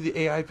you the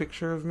AI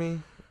picture of me?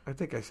 I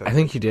think I sent I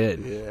think you did.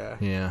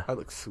 Yeah. I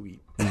look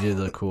sweet. You did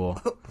look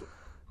cool.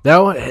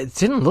 It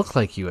didn't look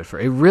like you at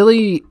first.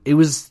 It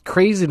was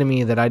crazy to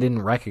me that I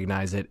didn't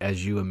recognize it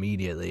as you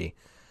immediately.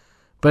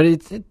 But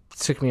it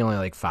took me only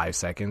like 5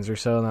 seconds or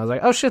so, and I was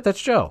like, oh shit,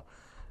 that's Joe.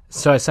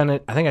 So I sent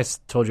it, I think I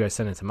told you I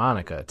sent it to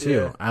Monica too.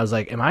 Yeah. I was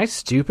like, am I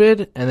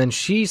stupid? And then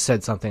she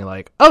said something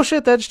like, oh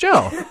shit, that's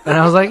Joe. And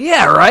I was like,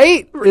 yeah,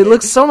 right? It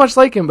looks so much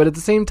like him, but at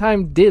the same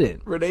time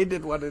didn't. Renee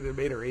did one and it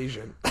made her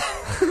Asian.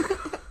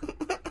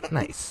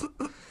 Nice.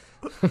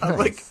 I'm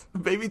like,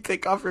 maybe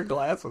take off your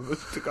glasses.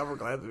 She took off her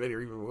glasses and made her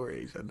even more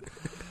Asian.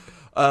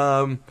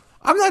 I'm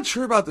not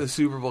sure about the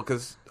Super Bowl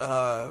because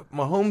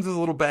Mahomes is a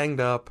little banged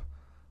up.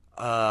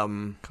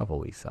 Couple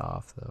weeks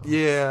off, though.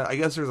 Yeah, I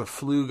guess there's a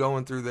flu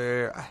going through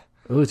there.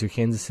 Ooh, through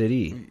Kansas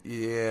City.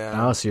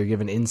 Yeah. Oh, so you're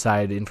giving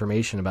inside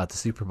information about the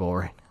Super Bowl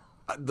right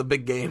now. The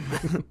big game.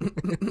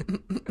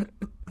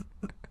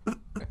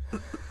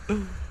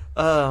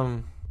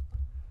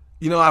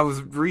 I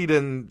was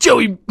reading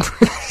Joey.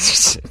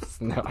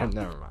 No,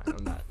 never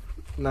mind.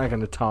 I'm not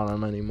going to taunt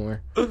him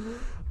anymore.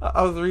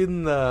 I was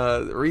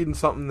reading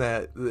something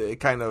that it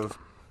kind of,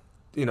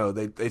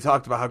 they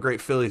talked about how great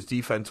Philly's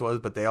defense was,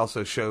 but they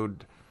also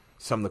showed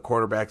some of the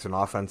quarterbacks and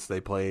offense they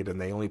played,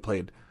 and they only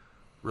played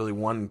really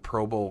one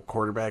Pro Bowl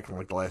quarterback in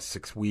like the last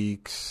 6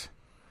 weeks.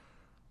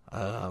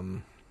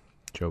 Joe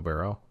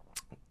Burrow?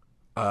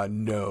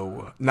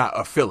 No, not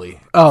a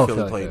Philly. Oh,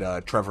 Philly Philly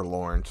played Trevor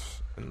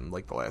Lawrence in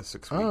like the last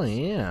 6 weeks. Oh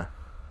yeah,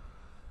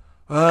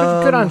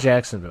 good on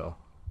Jacksonville.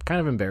 Kind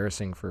of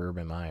embarrassing for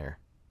Urban Meyer.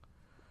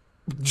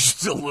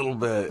 Just a little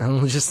bit.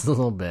 Just a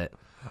little bit.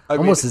 I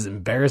almost mean, as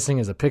embarrassing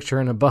as a picture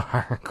in a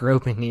bar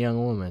groping a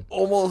young woman.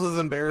 Almost as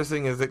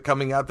embarrassing as it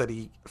coming out that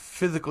he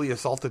physically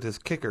assaulted his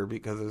kicker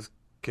because his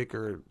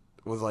kicker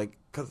was like,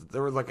 because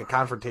there was like a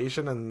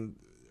confrontation and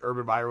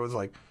Urban Meyer was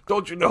like,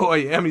 don't you know who I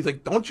am? He's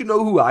like, don't you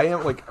know who I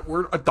am? Like,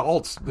 we're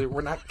adults.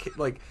 We're not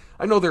like,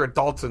 I know they're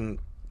adults in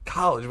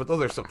college, but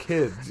those are still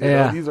kids. You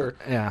know? These are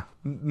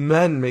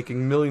men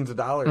making millions of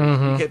dollars.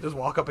 You can't just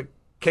walk up and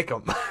kick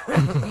them.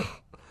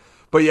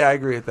 But yeah, I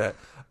agree with that.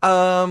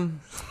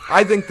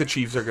 I think the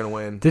Chiefs are going to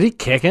win. Did he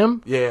kick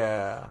him?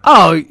 Yeah.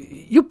 Oh,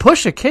 you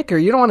push a kicker.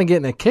 You don't want to get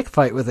in a kick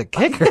fight with a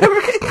kicker.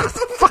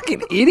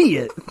 Fucking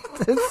idiot.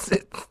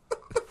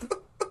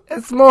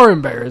 It's more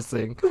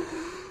embarrassing.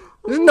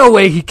 There's no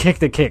way he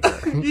kicked a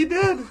kicker. He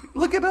did.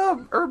 Look it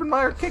up. Urban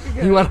Meyer kick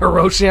again. You want a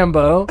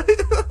Rochambeau?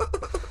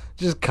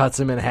 Just cuts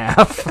him in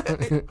half.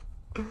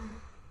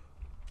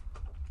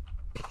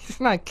 He's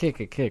not kick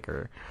a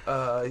kicker.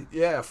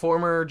 Yeah,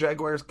 former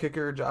Jaguars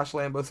kicker Josh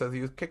Lambo says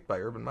he was kicked by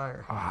Urban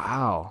Meyer.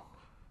 Wow.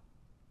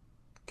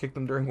 Kicked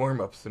him during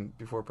warm-ups and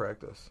before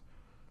practice.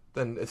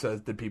 Then it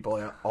says, did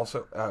people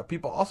also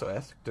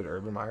asked, did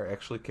Urban Meyer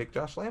actually kick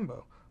Josh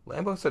Lambo?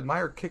 Lambo said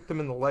Meyer kicked him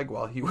in the leg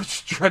while he was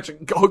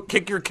stretching. Go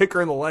kick your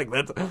kicker in the leg.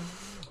 That's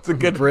a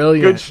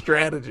good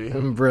strategy.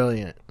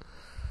 Brilliant.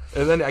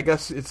 And then I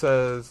guess it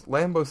says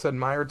Lambo said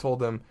Meyer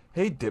told him,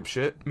 "Hey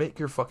dipshit, make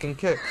your fucking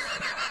kicks."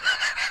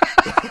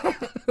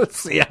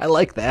 See, I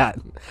like that.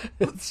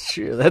 It's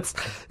true.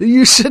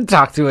 You should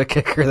talk to a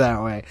kicker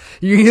that way.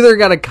 You either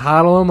got to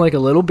coddle him like a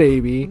little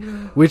baby,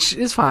 which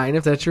is fine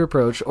if that's your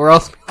approach, or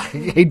else,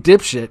 hey,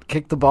 dipshit,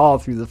 kick the ball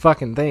through the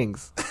fucking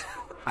things.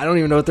 I don't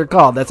even know what they're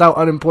called. That's how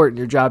unimportant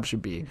your job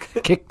should be.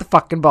 Kick the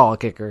fucking ball,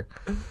 kicker.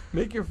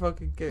 Make your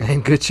fucking kick.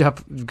 And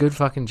good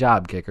fucking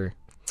job, kicker.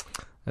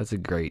 That's a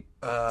great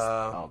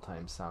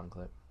all-time sound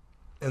clip.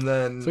 And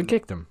then... So we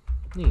kicked him.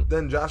 Neat.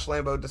 Then Josh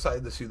Lambo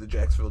decided to sue the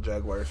Jacksonville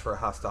Jaguars for a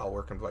hostile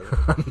work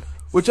environment.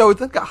 Which I would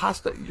think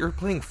you're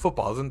playing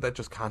football. Isn't that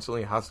just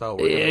constantly hostile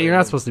work environment? You're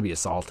not supposed to be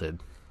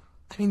assaulted.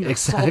 I mean,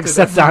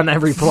 except on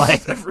every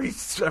play.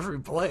 every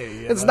play.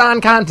 It's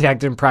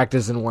non-contact in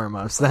practice and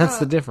warm-ups. That's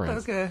the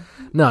difference. Okay.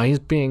 No,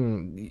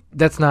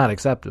 that's not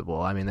acceptable.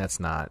 I mean, that's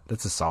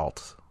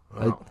assault.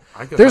 Oh,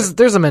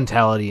 There's a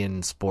mentality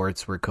in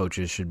sports where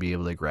coaches should be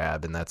able to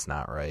grab, and that's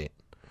not right.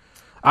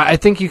 I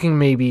think you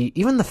can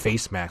even the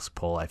face mask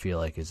pull, I feel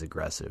like, is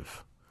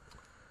aggressive.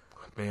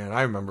 Man,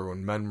 I remember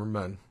when men were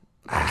men.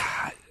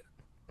 I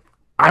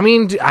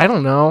mean, I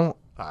don't know.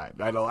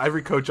 I know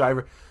every coach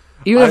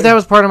if that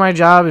was part of my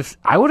job, if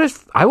I would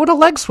have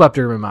leg swept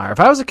Urban Meyer. If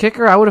I was a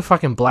kicker, I would have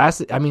fucking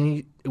blasted. I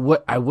mean,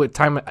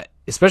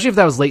 especially if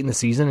that was late in the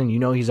season and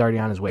he's already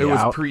on his way out. It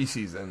was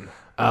preseason.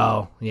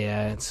 Oh,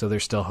 yeah, so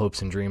there's still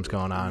hopes and dreams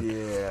going on.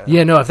 Yeah.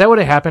 Yeah, no, if that would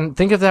have happened,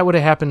 think if that would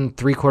have happened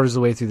 3/4 of the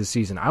way through the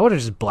season, I would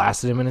have just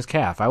blasted him in his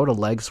calf. I would have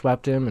leg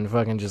swept him and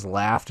fucking just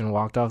laughed and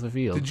walked off the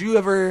field. Did you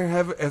ever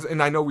have,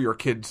 and I know we were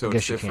kids, so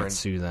it's different. I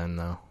guess you can't sue then,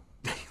 though.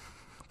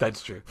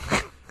 That's true.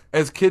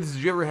 As kids,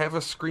 did you ever have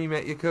a scream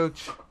at you,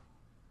 coach?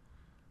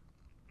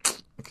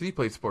 Because you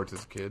played sports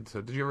as a kid,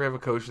 so did you ever have a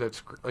coach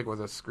that was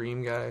a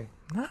scream guy?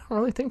 I don't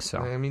really think so.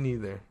 Me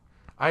neither.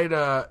 I had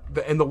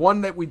the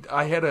one that we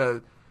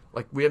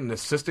had an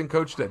assistant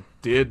coach that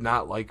did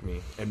not like me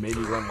and made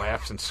me run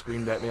laps and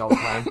screamed at me all the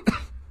time.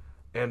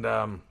 And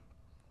I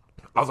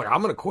was like,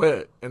 I'm going to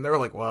quit. And they were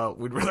like, well,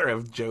 we'd rather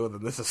have Joe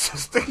than this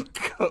assistant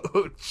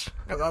coach.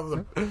 And I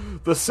was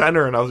the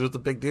center, and I was just a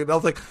big dude. And I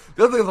was like,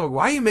 the other thing is, I'm like,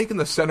 why are you making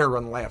the center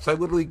run laps? I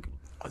literally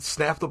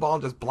snapped the ball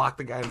and just blocked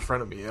the guy in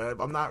front of me.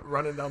 I'm not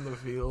running down the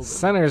field.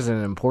 Center's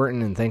an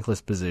important and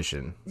thankless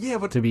position. Yeah,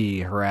 but to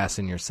be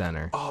harassing your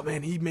center. Oh,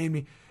 man, he made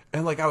me...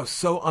 And, I was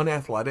so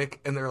unathletic,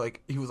 and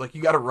he was like,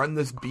 you got to run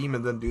this beam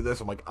and then do this.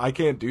 I'm like, I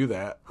can't do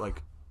that.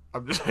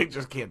 I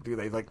just can't do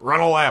that. He's like, run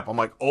a lap. I'm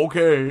like,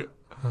 okay.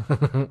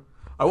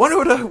 I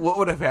wonder what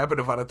would have happened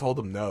if I'd have told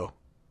him no.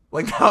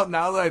 Now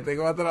that I think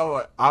about that, I'm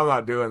like, I'm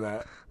not doing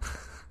that.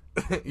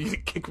 You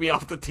kick me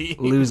off the team.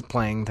 Lose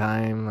playing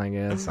time, I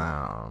guess.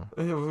 I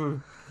don't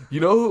know. You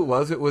know who it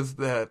was? It was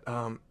that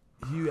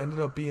he ended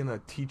up being a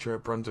teacher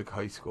at Brunswick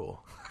High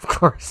School. Of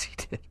course he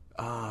did.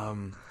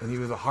 And he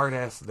was a hard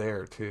ass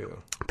there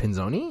too.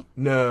 Pinzoni?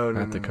 No,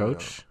 not the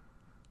coach.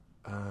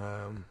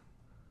 No.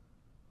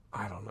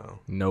 I don't know.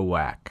 No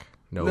whack.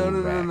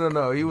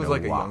 No. He was a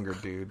younger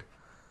dude.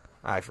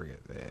 I forget.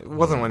 It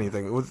wasn't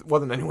anything. It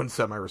wasn't anyone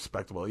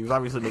semi-respectable. He was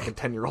obviously making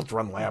 10-year-olds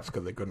run laps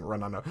because they couldn't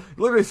run on a.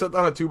 He literally sat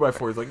down a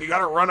 2x4. He's like, you got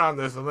to run on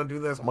this and then do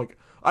this. I'm like,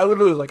 I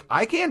literally was like,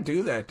 I can't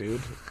do that,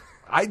 dude.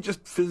 I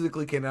just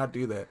physically cannot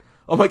do that.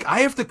 I'm like, I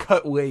have to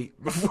cut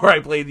weight before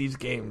I play these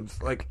games.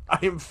 I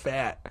am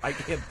fat. I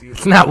can't do that.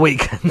 It's not weight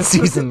cutting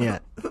season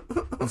yet.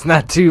 It's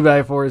not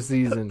 2x4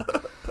 season.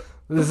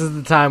 This is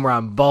the time where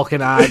I'm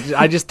bulking on.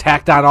 I just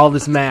tacked on all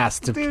this mass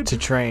to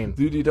train.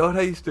 Dude, you know what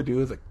I used to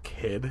do as a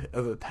kid,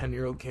 as a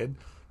 10-year-old kid?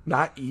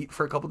 Not eat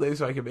for a couple days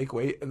so I could make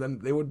weight, and then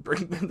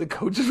the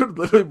coaches would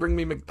literally bring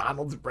me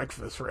McDonald's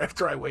breakfast for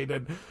after I weighed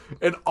in,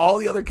 and all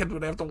the other kids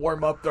would have to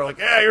warm up. They're like,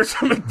 yeah, here's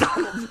some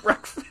McDonald's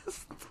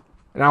breakfast.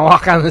 And I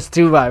walk on this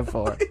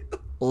 2x4.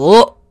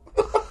 Oh,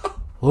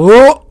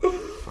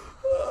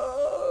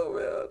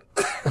 man.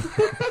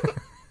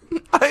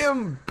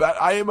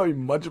 I am a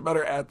much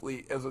better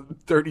athlete as a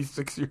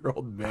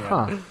 36-year-old man.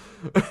 Huh.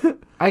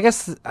 I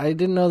guess I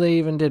didn't know they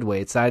even did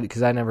weights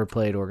because I never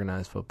played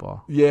organized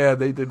football. Yeah,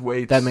 they did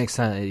weights. That makes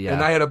sense, yeah.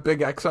 And I had a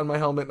big X on my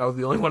helmet, and I was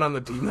the only one on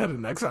the team that had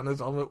an X on his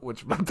helmet,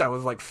 which meant I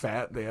was,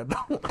 fat. They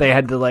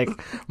had to,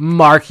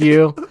 mark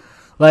you.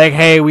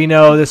 Hey, we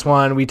know this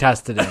one. We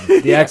tested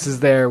him. The X is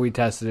there. We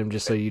tested him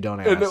just so you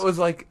don't ask. And it was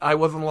I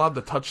wasn't allowed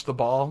to touch the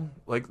ball.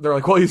 They're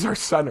like, well, he's our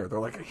center.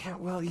 They're like, yeah,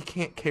 well, he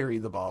can't carry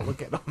the ball.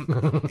 Look at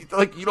him.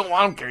 You don't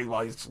want him carry the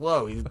ball. He's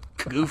slow. He's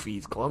goofy.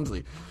 He's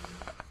clumsy.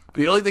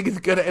 The only thing he's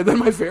good at, and then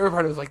my favorite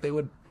part was they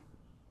would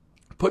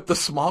put the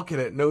small kid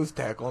at nose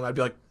tackle, and I'd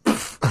be like,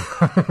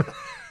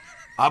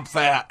 I'm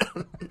fat.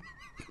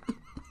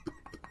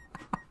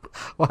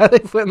 Why are they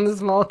putting the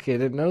small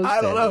kid at nose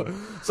tackle? I don't know.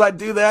 So I'd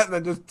do that and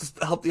then just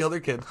help the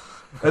other kids.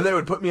 And they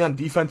would put me on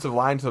defensive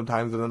line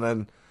sometimes, and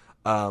then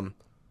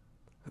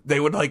they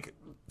would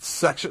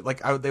section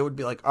they would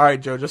be like, all right,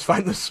 Joe, just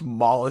find the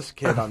smallest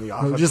kid on the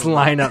offense. Just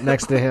line up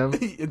next to him.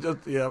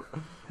 Yeah.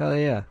 Hell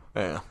yeah.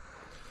 Yeah.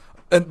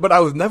 But I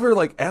was never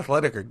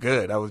athletic or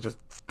good. I was just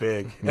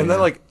big. And then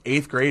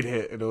 8th grade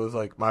hit, and it was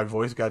my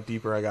voice got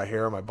deeper. I got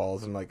hair on my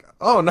balls, and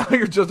oh, now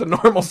you're just a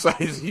normal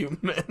size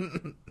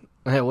human.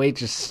 That weight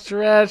just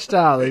stretched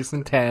out like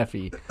some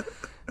taffy.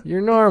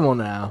 You're normal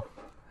now.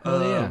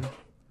 Hell yeah.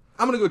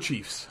 I'm going to go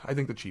Chiefs. I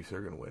think the Chiefs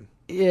are going to win.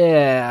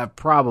 Yeah,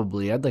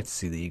 probably. I'd like to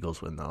see the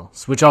Eagles win, though.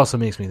 Which also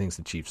makes me think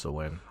the Chiefs will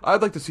win.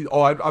 I'd like to see...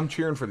 I'm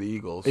cheering for the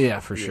Eagles. Yeah,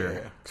 for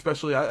sure.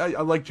 Especially, I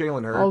like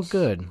Jalen Hurts. Oh,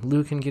 good.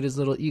 Luke can get his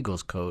little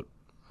Eagles coat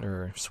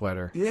or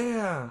sweater.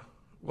 Yeah.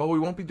 Well, we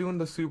won't be doing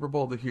the Super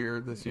Bowl this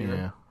year.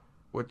 Yeah.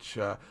 Which,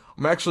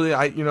 I'm actually,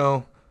 I'm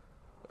going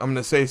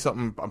to say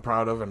something I'm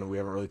proud of, and we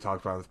haven't really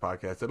talked about on this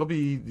podcast. It'll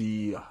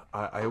be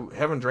I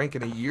haven't drank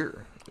in a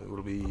year.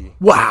 It'll be...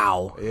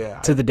 Wow. Yeah.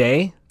 To the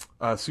day?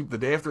 The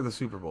day after the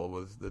Super Bowl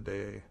was the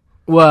day.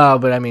 Well,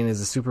 but I mean,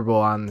 is the Super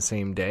Bowl on the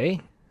same day?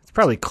 It's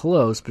probably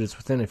close, but it's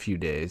within a few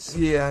days.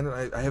 Yeah, and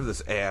I have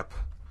this app.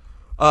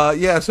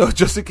 So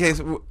just in case,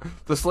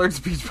 the Slurred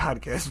Speech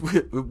podcast,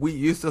 we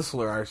used to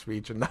slur our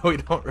speech, and now we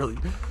don't really.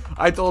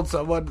 I told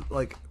someone,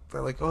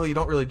 they're like, oh, you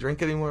don't really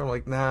drink anymore? I'm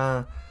like,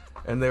 nah.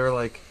 And they were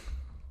like,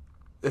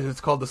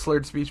 it's called the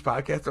Slurred Speech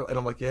podcast? And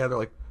I'm like, yeah. They're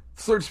like,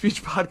 Slurred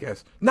Speech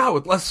podcast. Now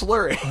with less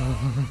slurring.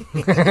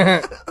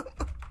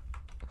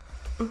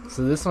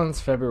 So this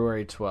one's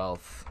February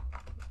 12th.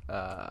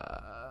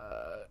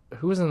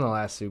 Who was in the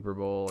last Super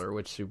Bowl, or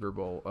which Super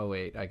Bowl? Oh,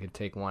 wait, I could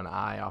take one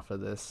eye off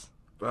of this.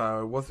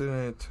 Wasn't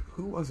it...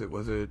 Who was it?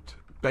 Was it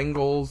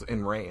Bengals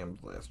and Rams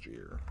last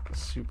year?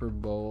 Super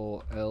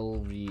Bowl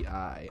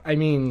LVI. I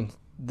mean,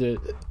 the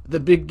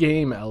big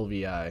game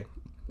LVI.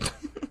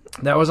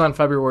 That was on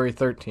February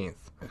 13th.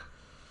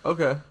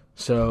 Okay.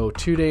 So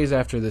 2 days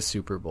after the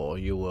Super Bowl,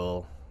 you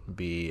will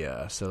be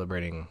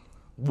celebrating...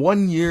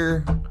 1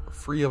 year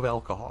free of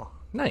alcohol.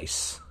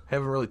 Nice.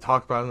 Haven't really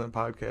talked about it in the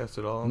podcast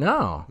at all.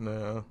 No.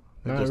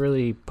 Not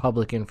really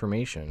public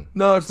information.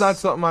 No, it's not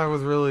something I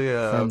was really...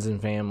 Friends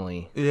and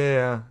family.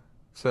 Yeah.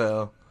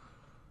 So...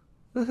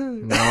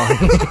 No.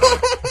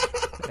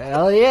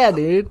 Hell yeah,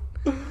 dude.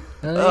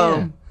 Hell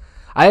yeah.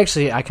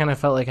 I kind of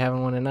felt like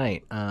having one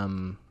tonight.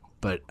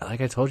 But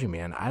like I told you,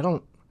 man, I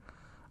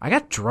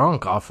got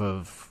drunk off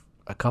of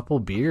a couple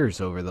beers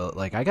over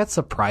I got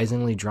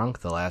surprisingly drunk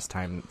the last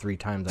 3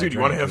 times. Dude, you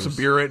want to have some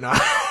beer right now?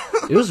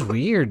 It was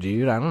weird,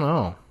 dude. I don't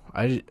know.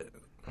 I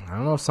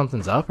don't know if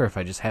something's up or if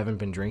I just haven't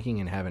been drinking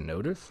and haven't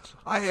noticed.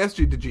 I asked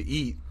you, did you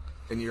eat?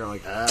 And you're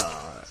like,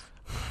 oh.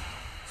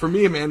 For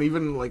me, man,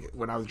 even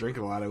when I was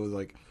drinking a lot, I was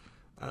like,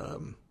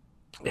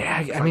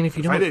 yeah, I mean, if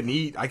I didn't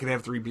eat, I could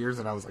have 3 beers,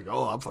 and I was like,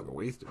 oh, I'm fucking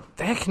wasted.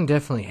 That can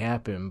definitely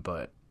happen,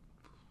 but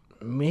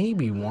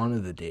maybe one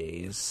of the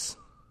days.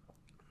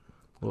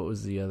 What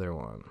was the other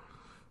one?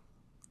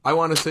 I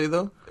want to say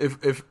though,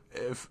 if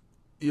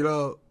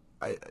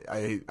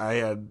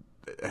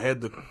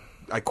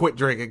I quit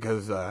drinking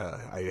because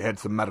I had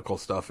some medical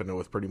stuff, and it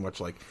was pretty much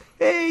like,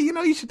 hey,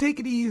 you should take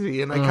it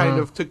easy, and I kind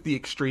of took the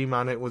extreme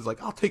on it. Was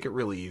like, I'll take it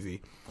really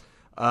easy.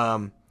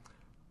 The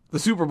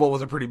Super Bowl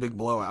was a pretty big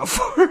blowout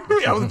for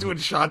me. I was doing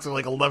shots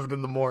at 11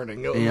 in the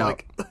morning. It was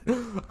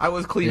I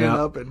was cleaning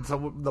up, and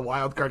the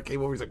wild card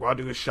came over. He's like, "Want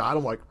to do a shot?"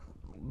 I'm like,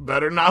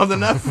 "Better now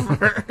than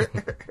ever."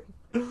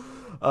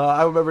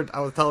 I remember I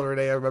was telling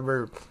Renee. I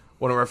remember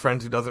one of our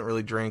friends who doesn't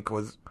really drink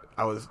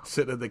I was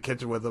sitting in the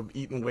kitchen with him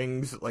eating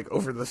wings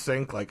over the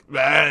sink, and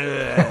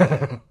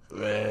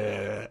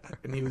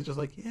he was just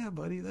like, "Yeah,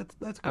 buddy, that's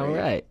great. All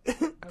right,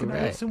 Can I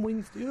have some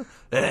wings too?"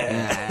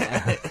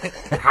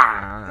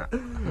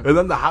 And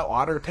then the hot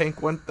water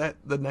tank went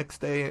the next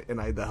day,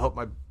 and I had to help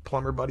my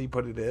plumber buddy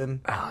put it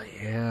in. Oh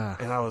yeah.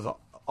 And I was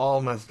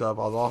all messed up.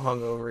 I was all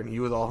hungover, and he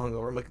was all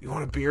hungover. I'm like, "You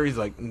want a beer?" He's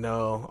like,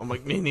 "No." I'm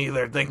like, "Me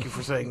neither. Thank you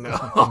for saying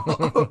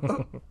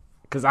no."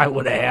 Because I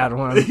would have had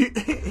one.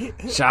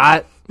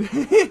 Shot.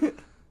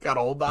 Got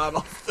old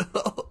Donald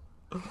still.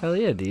 Hell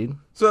yeah, dude.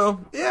 So,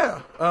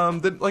 yeah.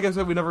 Like I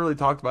said, we never really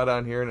talked about it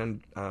on here.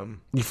 And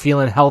then, you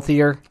feeling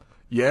healthier?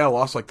 Yeah, I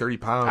lost 30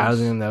 pounds.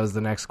 That was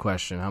the next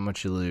question. How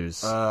much you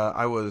lose?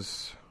 I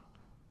was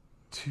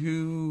I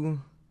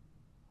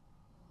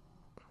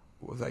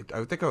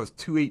think I was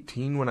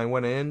 218 when I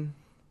went in.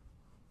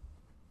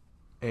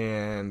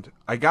 And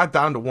I got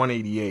down to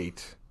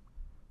 188.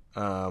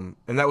 And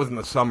that was in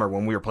the summer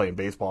when we were playing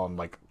baseball, and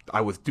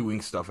I was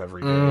doing stuff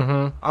every day.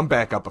 Mm-hmm. I'm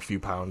back up a few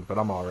pounds, but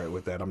I'm all right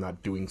with that. I'm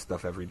not doing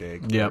stuff every day.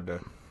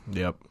 Yep.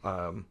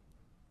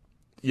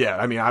 Yeah,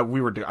 I mean, I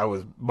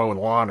was mowing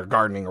lawn or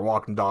gardening or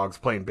walking dogs,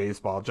 playing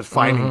baseball, just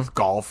finding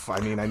golf. I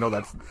mean, I know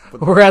that's.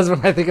 Whereas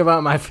when I think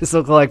about my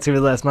physical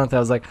activity last month, I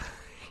was like,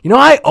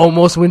 I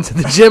almost went to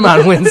the gym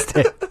on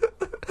Wednesday.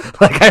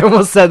 I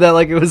almost said that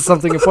like it was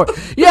something important.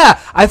 Yeah,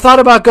 I thought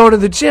about going to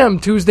the gym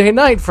Tuesday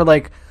night for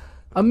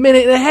a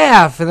minute and a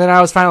half, and then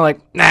I was finally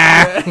like,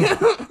 nah,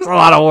 it's a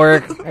lot of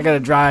work. I gotta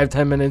drive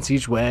 10 minutes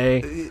each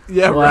way.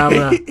 Yeah,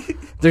 right.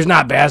 There's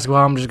not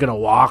basketball. I'm just gonna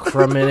walk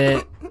for a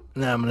minute,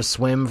 and then I'm gonna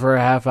swim for a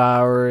half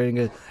hour.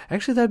 And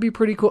actually, that'd be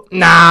pretty cool.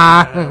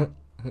 Nah.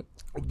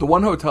 The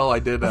one hotel I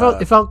did,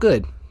 it felt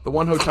good. The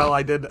one hotel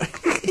I did,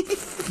 it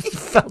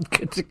felt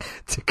good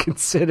to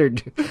consider.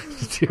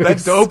 That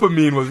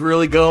dopamine was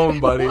really going,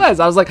 buddy. It was.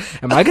 I was like,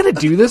 am I gonna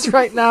do this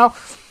right now?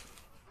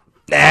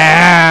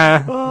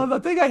 Nah. The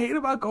thing I hate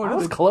about going I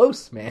was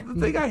close, man. The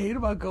thing I hate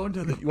about going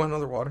to you want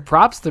another water?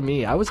 Props to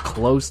me. I was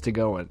close to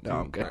going. No,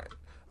 I'm good.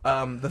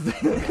 The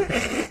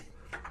thing,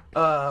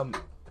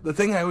 the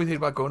thing I always hate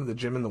about going to the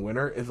gym in the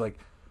winter is like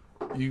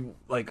you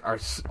like are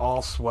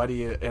all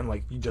sweaty and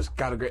like you just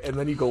gotta go, and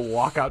then you go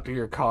walk out to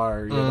your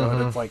car, you know,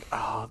 and it's like,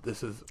 oh,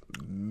 this is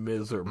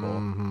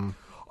miserable.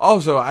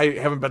 Also, I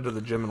haven't been to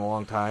the gym in a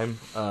long time,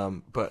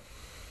 but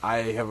I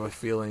have a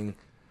feeling.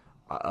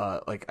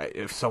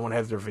 If someone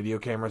has their video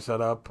camera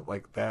set up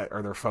like that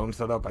or their phone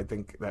set up, I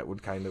think that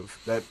would kind of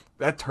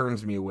that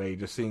turns me away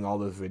just seeing all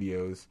those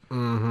videos.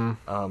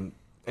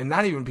 And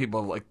not even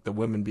people like the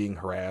women being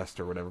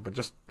harassed or whatever, but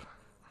just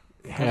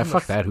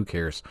fuck that. Who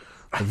cares?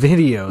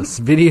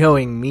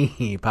 Videoing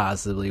me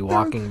possibly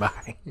walking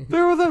by.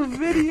 There was a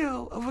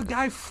video of a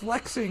guy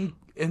flexing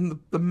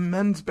in the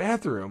men's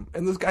bathroom,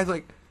 and this guy's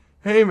like,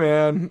 "Hey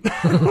man,"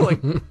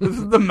 like this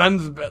is the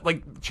men's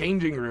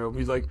changing room.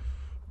 He's like,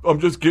 I'm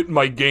just getting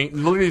my gains.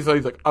 Literally,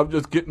 he's like, I'm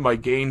just getting my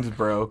gains,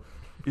 bro.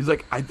 He's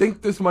like, I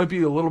think this might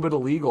be a little bit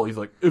illegal. He's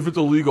like, if it's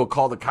illegal,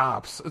 call the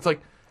cops. It's like,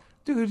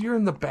 dude, you're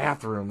in the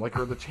bathroom, or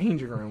the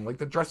changing room,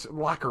 the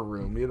locker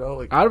room, you know?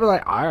 Like, I'd be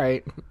like, all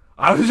right.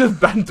 I was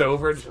just bent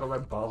over and showing my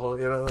butthole,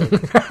 you know?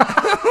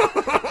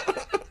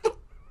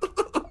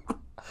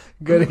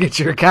 Gonna get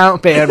your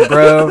account banned,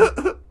 bro.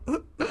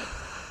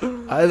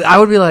 I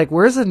would be like,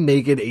 where's a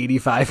naked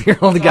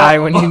 85-year-old guy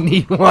when you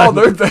need one?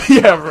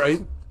 Yeah,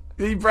 right.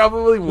 He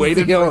probably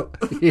waited.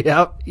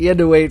 Yep, he had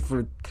to wait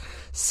for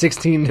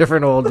 16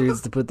 different old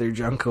dudes to put their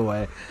junk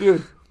away.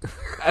 Dude,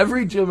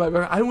 every gym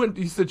I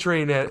used to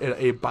train at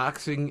a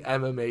boxing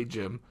MMA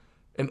gym,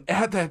 and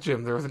at that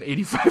gym there was an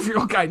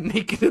 85-year-old guy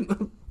naked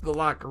in the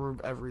locker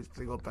room every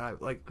single time.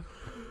 Like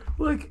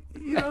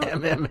you know,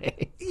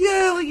 MMA.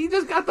 Yeah, like he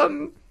just got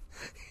them.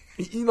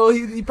 You know,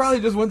 he probably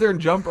just went there and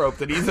jump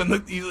roped, and he's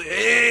like,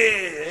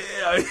 hey,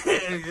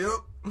 yep.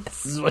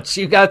 This is what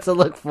you got to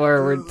look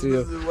forward to.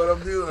 This is what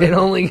I'm doing. It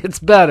only gets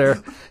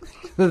better.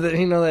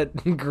 You know that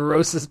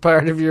grossest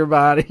part of your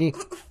body?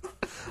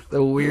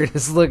 The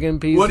weirdest looking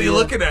piece. What are you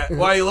looking at?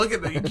 Why are you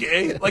looking at? Are you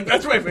gay? Like,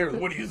 that's my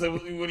favorite. What are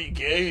you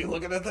gay? You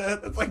looking at that?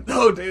 It's like,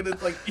 no, dude.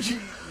 It's like,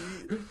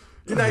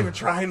 you're not even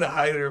trying to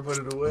hide it or put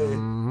it away.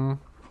 Mm-hmm.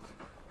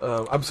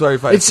 I'm sorry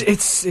if I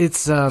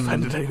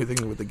offended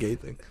anything with the gay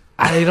thing.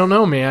 I don't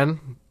know, man.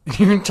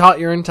 You're taught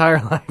your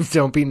entire life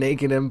don't be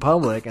naked in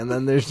public, and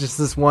then there's just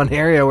this one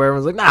area where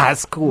everyone's like, nah,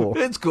 it's cool.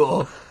 It's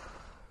cool.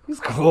 It's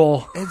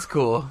cool. It's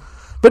cool.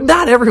 But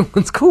not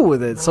everyone's cool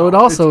with it, so it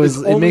also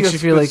it makes you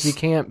feel like you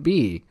can't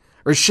be,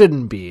 or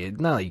shouldn't be.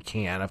 No, you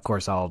can't. Of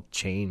course, I'll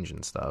change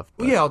and stuff.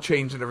 Yeah, I'll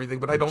change and everything,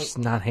 but I don't... Just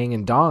not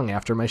hanging dong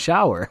after my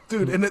shower.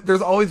 Dude, and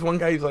there's always one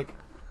guy who's like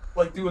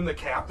doing the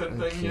captain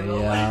thing, you know?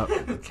 Yeah,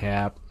 the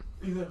cap.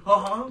 He's like,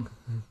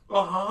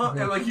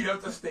 and like you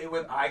have to stay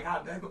with eye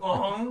contact,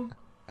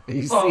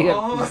 You see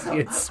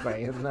it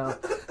swaying now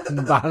in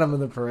the bottom of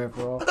the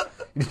peripheral.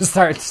 You just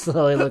start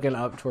slowly looking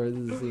up towards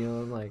the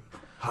ceiling, like,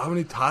 how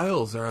many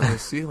tiles are on the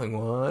ceiling?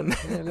 One.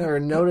 I never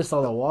noticed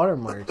all the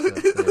watermarks up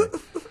there.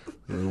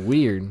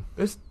 Weird.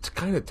 It's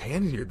kind of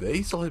tan here. They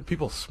used to let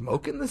people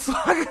smoke in this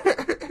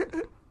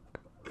locker.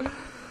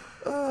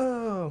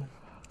 Oh.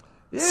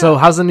 Yeah. So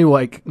how's the new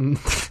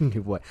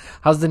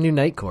how's the new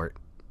Night Court?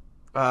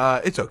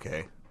 It's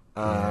okay.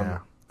 Yeah.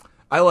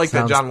 I like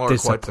that John Larroquette.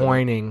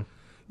 Disappointing.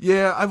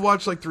 Yeah, I've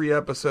watched like 3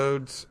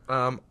 episodes.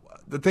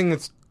 The thing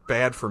that's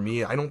bad for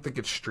me, I don't think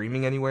it's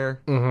streaming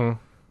anywhere. Mm-hmm.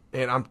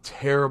 And I'm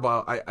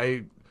terrible.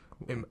 I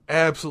am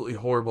absolutely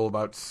horrible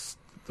about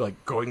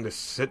like going to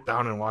sit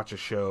down and watch a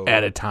show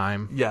at a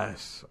time.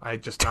 Yes, I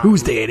just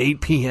Tuesday at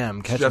 8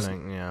 p.m. Just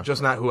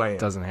not who I am.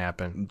 Doesn't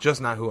happen. Just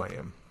not who I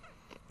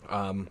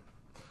am.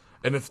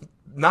 And it's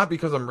not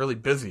because I'm really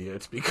busy.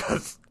 It's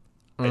because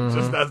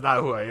that's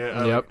not who I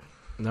am. Yep.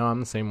 No,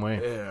 I'm the same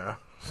way. Yeah.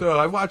 So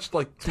I watched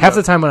like half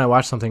the time when I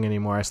watch something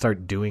anymore, I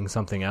start doing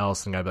something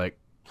else, and I'd be like,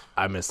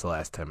 I missed the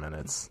last 10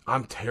 minutes.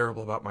 I'm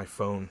terrible about my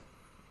phone.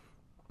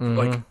 Mm-hmm.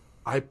 Like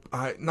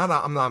I'm not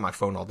on my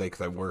phone all day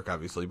because I work,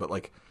 obviously, but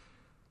like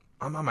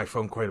I'm on my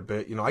phone quite a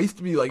bit. You know, I used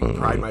to be like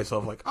pride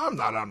myself like I'm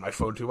not on my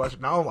phone too much.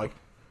 Now I'm like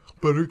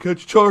better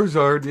catch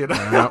Charizard. You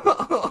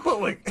know,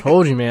 like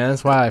told you, man.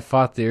 That's why I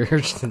fought the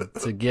urge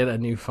to get a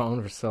new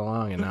phone for so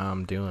long, and now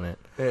I'm doing it.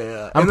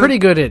 Yeah, I'm pretty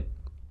good at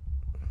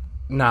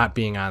not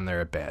being on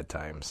there at bad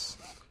times.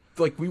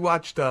 Like we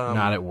watched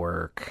not at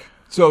work.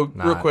 So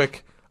real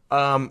quick,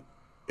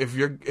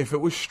 if it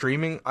was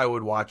streaming, I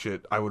would watch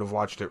it. I would have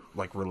watched it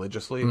like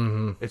religiously.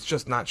 Mm-hmm. It's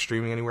just not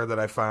streaming anywhere that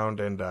I found,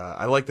 and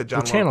I like the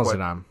John. What channel is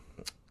it on?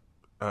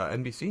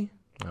 NBC.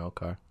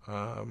 Okay.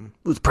 It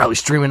was probably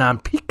streaming on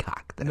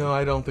Peacock then. No,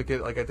 I don't think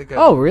it. Like I think.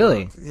 Oh,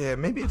 really? Yeah,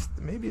 maybe it's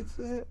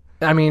it.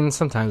 I mean,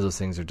 sometimes those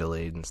things are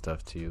delayed and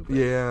stuff too. But,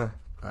 yeah.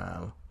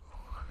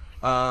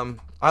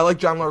 I like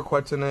John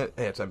Larroquette's in it.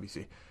 Hey, it's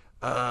NBC.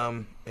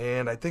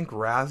 And I think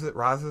Raz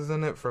is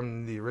in it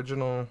from the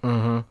original.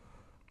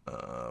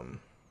 Mm-hmm.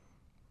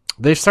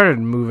 They've started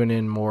moving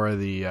in more of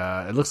the.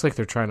 It looks like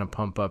they're trying to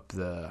pump up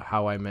the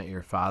How I Met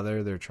Your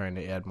Father. They're trying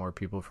to add more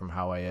people from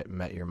How I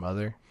Met Your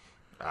Mother.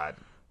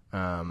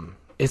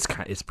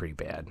 It's pretty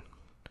bad.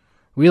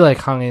 We like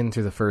hung in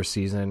through the first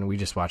season. We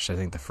just watched, I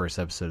think, the first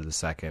episode of the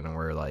second, and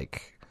we're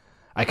like,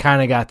 I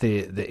kind of got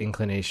the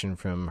inclination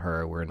from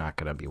her. We're not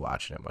going to be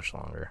watching it much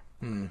longer.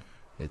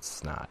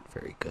 It's not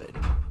very good.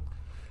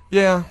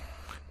 Yeah.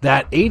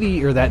 That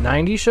 80 or that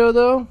 90 show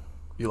though,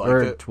 You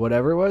liked it?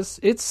 Whatever it was,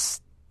 it's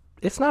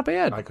not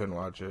bad. I couldn't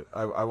watch it.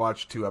 I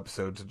watched 2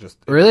 episodes.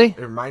 Really? It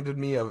reminded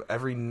me of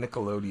every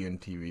Nickelodeon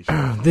TV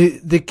show.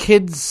 The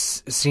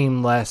kids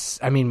seem less.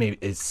 I mean, maybe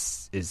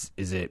is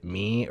it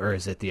me or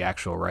is it the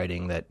actual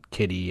writing that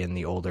Kitty and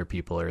the older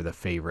people are the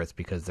favorites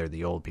because they're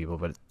the old people?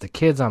 But the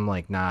kids, I'm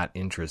like not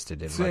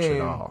interested in much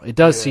at all. It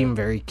does seem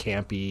very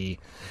campy.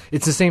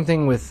 It's the same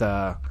thing with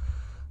How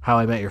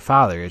I Met Your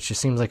Father. It just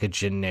seems like a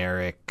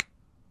generic.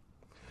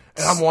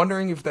 And I'm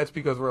wondering if that's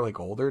because we're like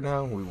older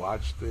now. We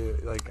watch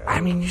the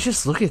I mean, you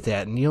just look at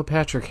that: Neil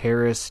Patrick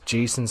Harris,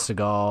 Jason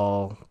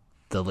Segel,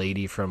 the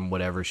lady from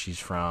whatever she's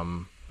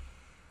from,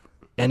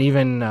 and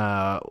even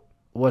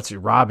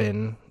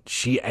Robin.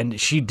 She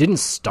didn't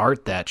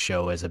start that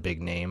show as a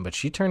big name, but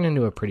she turned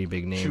into a pretty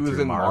big name. She was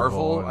in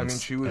Marvel. I mean,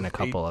 she was and a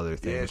couple other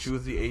things. Yeah, she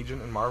was the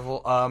agent in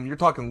Marvel. You're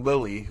talking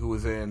Lily, who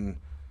was in.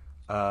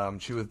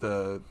 She was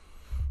the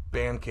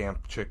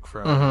Bandcamp chick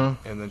from,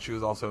 and then she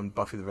was also in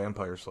Buffy the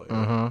Vampire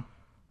Slayer.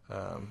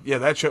 Yeah,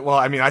 that show. Well,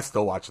 I mean, I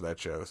still watch that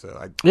show,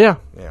 so yeah,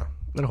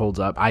 it holds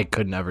up. I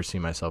could never see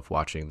myself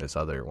watching this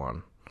other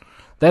one.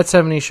 That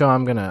 70s show, or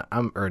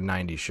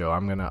 90s show,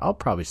 I'll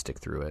probably stick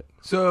through it.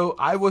 So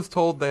I was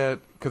told that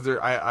because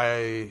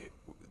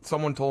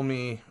someone told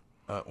me.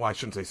 Well, I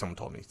shouldn't say someone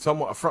told me. A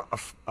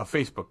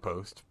Facebook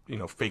post,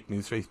 fake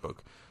news Facebook,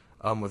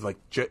 was like,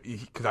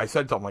 because I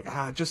said to him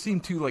it just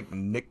seemed too like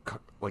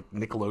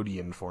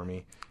Nickelodeon for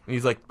me, and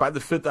he's like, by the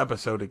 5th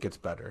episode it gets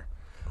better.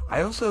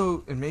 I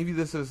also, and maybe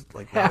this is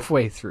like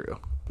halfway through.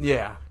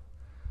 Yeah.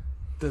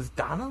 Does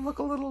Donna look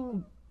a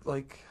little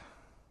like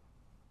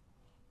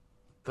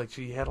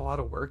she had a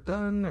lot of work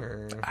done,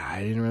 or?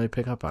 I didn't really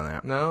pick up on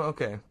that. No?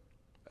 Okay.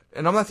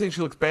 And I'm not saying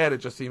she looks bad, it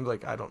just seems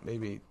like,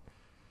 maybe.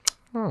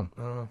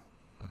 Oh.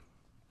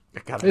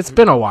 It's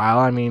been a while.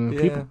 I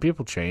mean,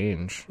 people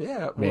change.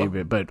 Yeah. Well,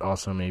 maybe, but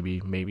also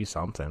maybe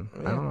something.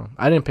 Yeah. I don't know.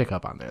 I didn't pick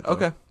up on that, though.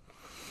 Okay.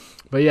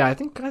 But yeah, I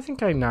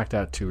think I knocked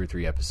out 2 or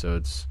 3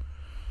 episodes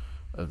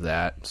of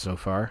that so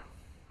far.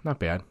 Not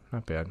bad.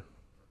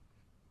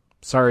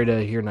 Sorry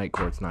to hear Night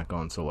Court's not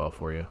going so well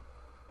for you.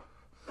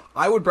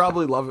 I would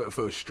probably love it if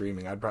it was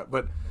streaming.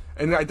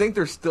 And I think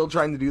they're still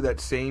trying to do that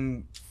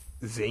same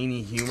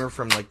zany humor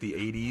from like the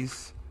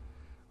 80s.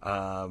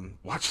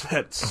 Watch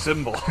that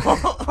Symbol.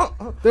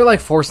 They're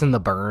like forcing the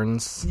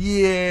burns.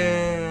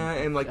 Yeah,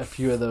 and like a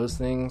few of those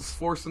things.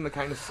 Forcing the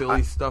kind of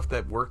silly stuff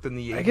that worked in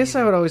the 80s. I guess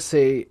I would always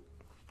say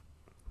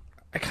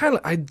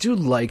I do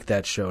like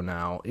that show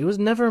now. It was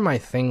never my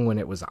thing when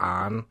it was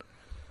on.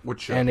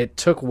 Which show? And it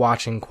took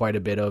watching quite a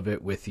bit of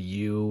it with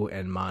you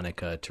and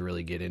Monica to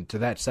really get into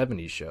that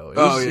 70s show.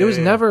 It was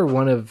never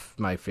one of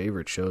my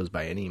favorite shows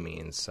by any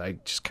means. I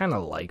just kind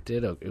of liked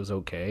it. It was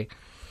okay.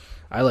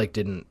 I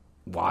didn't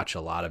watch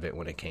a lot of it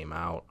when it came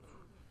out.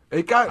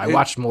 I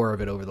watched more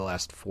of it over the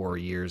last 4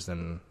 years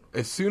than.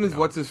 As soon as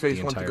what's his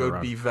face went to go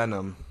be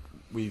Venom,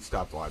 we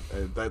stopped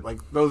watching.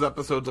 Those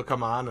episodes will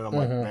come on, and I'm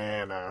like,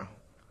 man.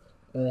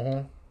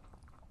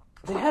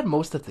 They had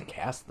most of the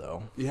cast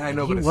though. Yeah, I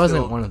know, but he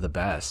wasn't one of the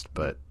best.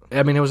 But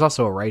I mean, it was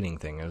also a writing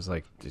thing. It was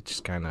like it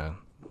just kind of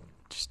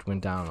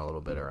went down a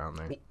little bit around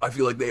there. I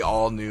feel like they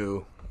all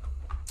knew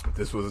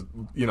this was,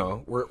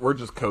 we're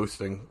just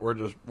coasting.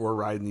 We're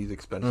riding these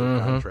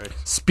expensive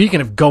contracts.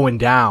 Speaking of going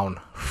down,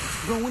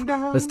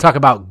 let's talk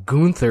about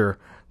Gunther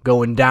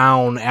going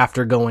down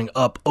after going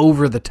up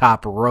over the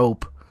top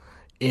rope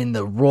in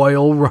the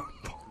Royal Rumble.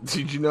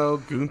 Did you know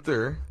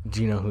Gunther?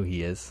 Do you know who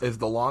he is? Is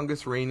the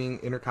longest reigning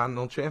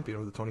Intercontinental Champion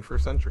of the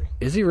 21st century.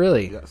 Is he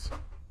really? Yes.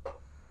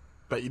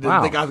 But you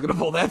didn't think I was going to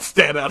pull that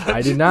stat out.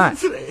 I did not.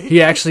 Today.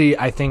 He actually,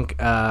 I think,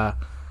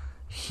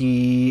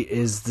 he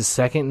is the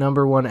second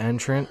 #1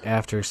 entrant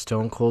after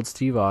Stone Cold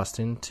Steve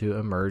Austin to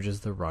emerge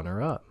as the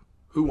runner-up.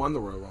 Who won the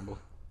Royal Rumble?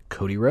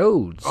 Cody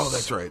Rhodes. Oh,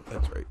 that's right.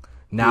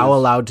 Now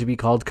allowed to be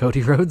called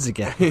Cody Rhodes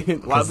again.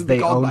 Allowed to be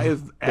called by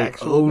his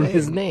actual name.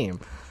 His name.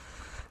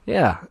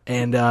 Yeah,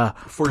 and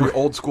for your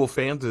old school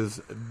fans,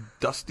 is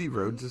Dusty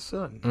Rhodes'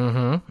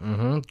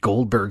 son.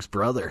 Goldberg's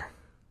brother.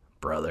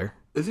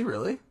 Is he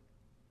really?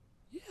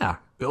 Yeah.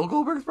 Bill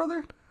Goldberg's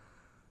brother?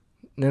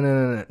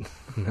 No.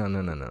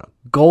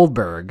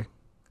 Goldberg.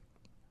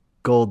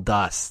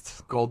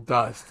 Goldust.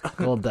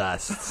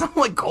 I'm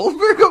like,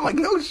 Goldberg? I'm like,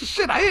 no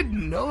shit, I had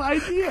no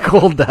idea.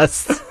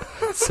 Goldust.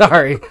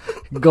 Sorry.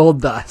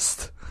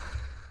 Goldust.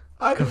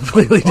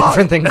 Completely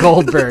different than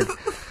Goldberg.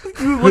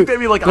 You looked at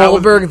me like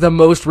Goldberg, the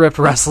most ripped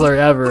wrestler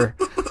ever.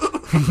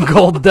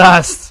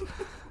 Goldust,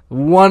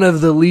 one of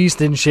the least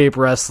in shape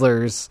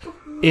wrestlers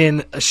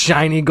in a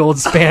shiny gold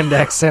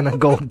spandex and a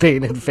gold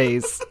painted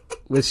face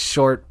with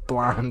short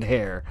blonde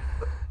hair.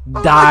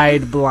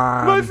 Dyed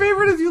blonde. My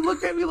favorite is you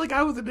looked at me like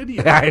I was an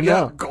idiot. I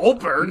know. Yeah,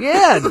 Goldberg.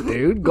 Yeah,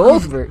 dude.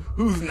 Goldberg.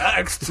 Who's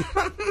next?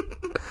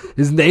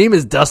 His name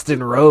is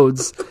Dustin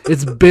Rhodes.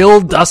 It's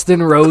Bill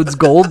Dustin Rhodes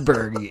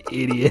Goldberg, you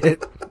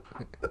idiot.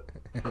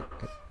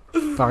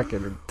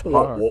 fucking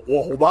tar. Well,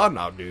 hold on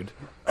now, dude.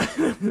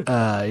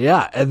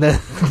 Yeah, and then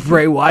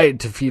Bray Wyatt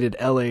defeated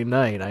LA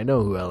Knight. I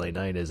know who LA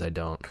Knight is, I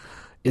don't.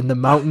 In the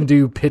Mountain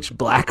Dew Pitch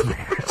Black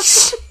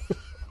match.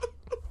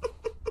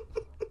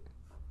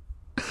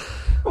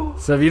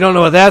 So if you don't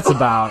know what that's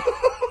about,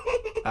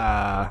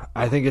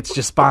 I think it's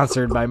just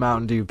sponsored by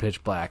Mountain Dew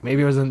Pitch Black.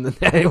 Maybe it was in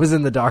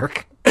the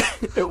dark.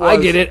 I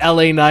get it,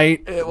 LA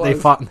Knight. They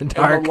fought in the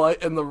dark.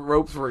 And the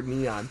ropes were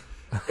neon.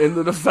 In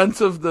the defense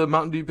of the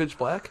Mountain Dew Pitch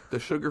Black, the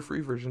sugar-free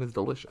version is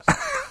delicious.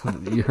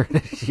 You're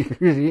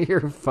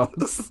here,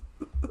 folks.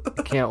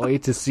 Can't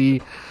wait to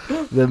see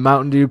the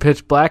Mountain Dew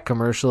Pitch Black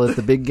commercial at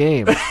the big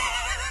game.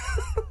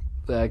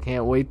 I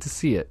can't wait to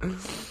see it.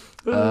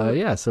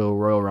 Yeah, so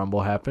Royal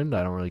Rumble happened.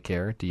 I don't really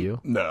care. Do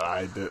you? No,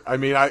 I did. I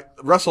mean,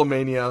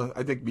 WrestleMania,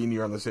 I think me and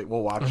you are on the same.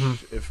 We'll watch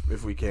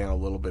if we can a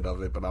little bit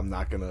of it, but I'm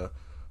not going to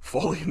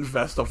fully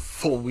invest a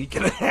full week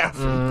and a half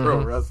in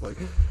pro wrestling.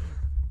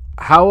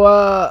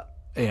 How,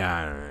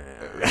 yeah.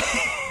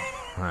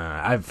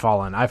 I've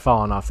fallen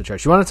off the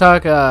charts. You want to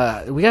talk?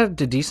 We got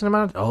a decent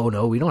amount. Oh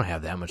no, we don't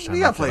have that much time. We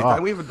got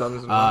playtime. We haven't done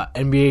this in a while.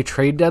 NBA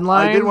trade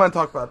deadline. I did want to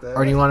talk about that.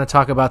 Or do you want to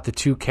talk about the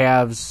two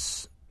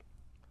Cavs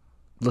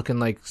looking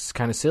like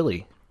kind of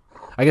silly?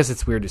 I guess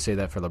it's weird to say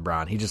that for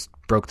LeBron. He just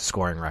broke the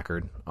scoring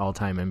record,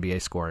 all-time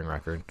NBA scoring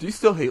record. Do you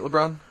still hate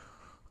LeBron?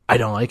 I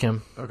don't like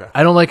him. Okay.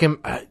 I don't like him.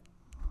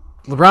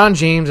 LeBron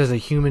James as a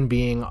human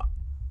being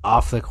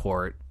off the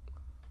court.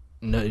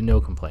 No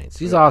complaints.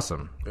 He's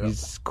awesome. Yeah.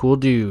 He's a cool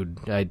dude.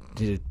 I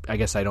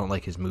guess I don't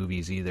like his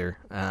movies either.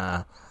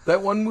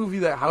 That one movie,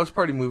 that House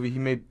Party movie, he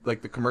made,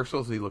 like, the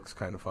commercials, he looks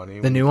kind of funny.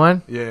 The new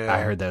one? Yeah.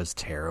 I heard that was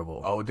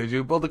terrible. Oh, did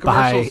you? Well, the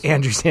commercials... By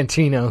Andrew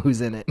Santino, who's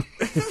in it.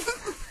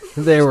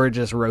 They were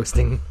just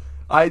roasting.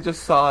 I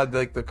just saw,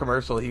 like, the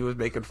commercial. He was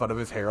making fun of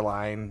his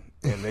hairline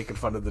and making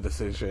fun of the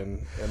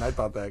decision, and I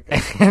thought that...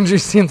 Andrew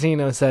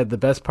Santino said the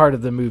best part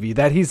of the movie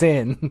that he's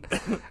in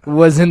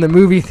was in the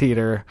movie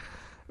theater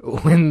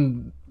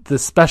when the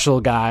special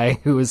guy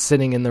who was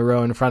sitting in the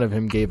row in front of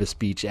him gave a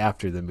speech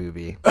after the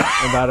movie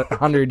about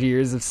 100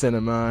 years of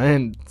cinema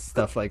and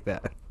stuff like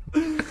that.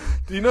 Do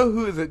you know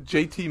who is it?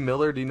 JT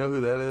Miller? Do you know who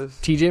that is?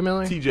 TJ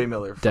Miller? TJ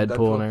Miller.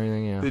 Deadpool and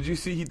everything, yeah. Did you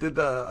see he did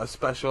a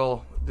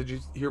special? Did you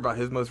hear about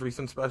his most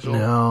recent special?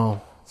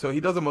 No. So he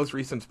does a most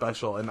recent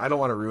special, and I don't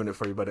want to ruin it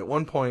for you, but at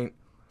one point,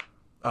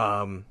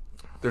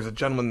 there's a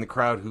gentleman in the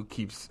crowd who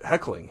keeps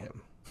heckling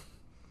him.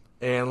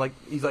 And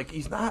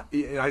he's not.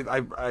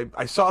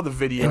 I saw the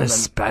video. In a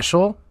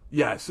special?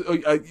 Yes.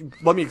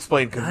 Let me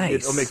explain because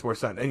nice. It makes more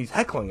sense. And he's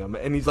heckling him,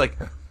 and he's like,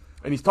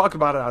 and he's talking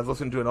about it. I was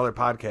listening to another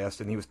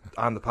podcast, and he was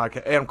on the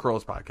podcast, Adam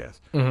Carolla's podcast,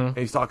 and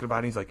he's talking about it.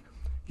 And he's like,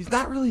 he's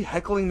not really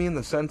heckling me in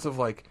the sense of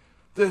like,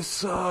 this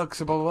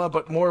sucks, blah blah blah,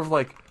 but more of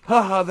like,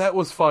 haha, that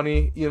was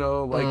funny, you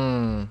know,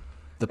 like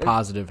the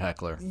positive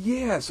heckler.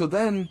 Yeah. So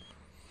then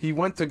he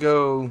went to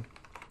go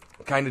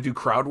kind of do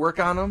crowd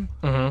work on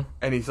him,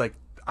 and he's like,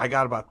 I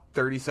got about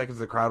 30 seconds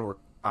of crowd work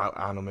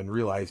on him and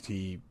realized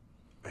he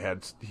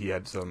had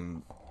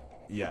some,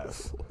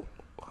 yes.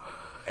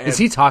 And is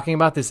he talking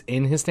about this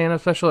in his stand-up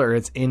special, or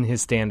it's in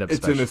his stand-up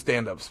special? It's in his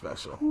stand-up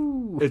special.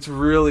 Ooh. It's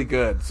really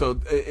good. So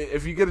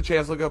if you get a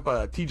chance, look up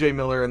TJ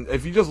Miller, and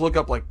if you just look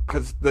up, like,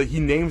 because he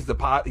names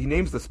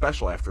the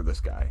special after this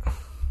guy.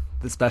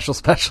 The special?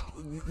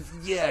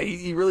 Yeah,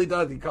 he really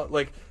does. He called,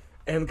 like,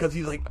 and because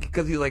he's like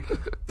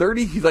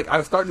 30, he's like, I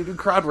was starting to do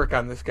crowd work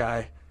on this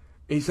guy.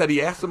 He said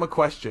he asked him a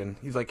question.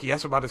 He's like, he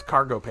asked him about his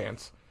cargo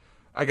pants.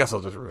 I guess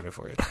I'll just ruin it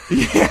for you.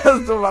 He asked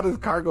him about his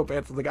cargo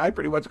pants, and the guy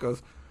pretty much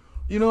goes,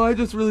 you know, I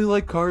just really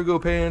like cargo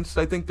pants.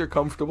 I think they're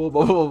comfortable,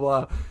 blah, blah,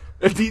 blah.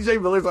 And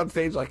TJ Miller's on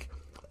stage like,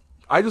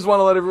 I just want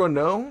to let everyone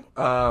know,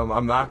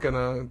 I'm not going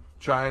to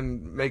try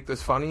and make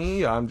this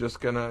funny. I'm just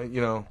going to,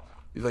 you know,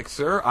 he's like,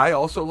 sir, I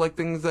also like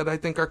things that I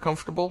think are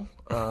comfortable.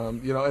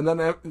 You know, and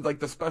then, like,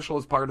 the special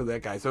is part of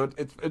that guy. So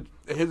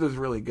his is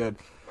really good.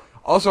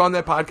 Also on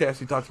that podcast,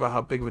 he talks about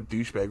how big of a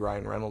douchebag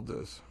Ryan Reynolds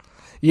is.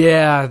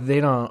 Yeah, they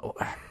don't.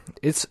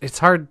 It's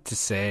hard to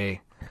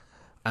say.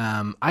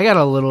 I got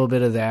a little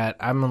bit of that.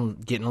 I'm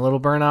getting a little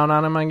burnout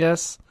on him, I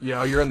guess.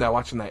 Yeah, you're in that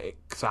watching that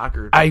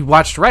soccer. I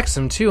watched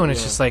Wrexham too, and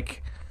it's just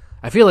like,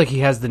 I feel like he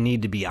has the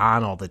need to be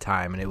on all the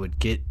time, and it would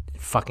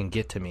fucking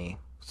get to me.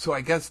 So I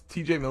guess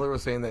TJ Miller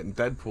was saying that in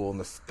Deadpool, in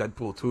this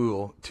Deadpool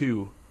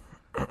 2,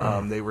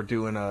 they were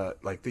doing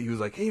he was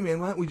like, hey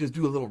man, why don't we just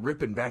do a little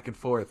ripping back and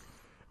forth?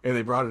 And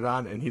they brought it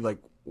on, and he like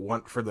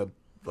went for the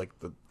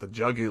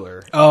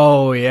jugular.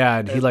 Oh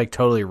yeah, he like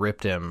totally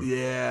ripped him.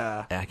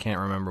 Yeah, I can't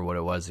remember what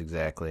it was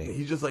exactly.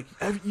 He's just like,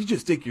 you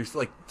just think you're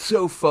like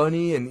so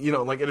funny, and you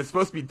know, like, and it's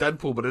supposed to be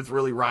Deadpool, but it's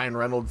really Ryan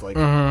Reynolds, like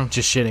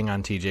just shitting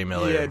on TJ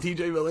Miller. Yeah,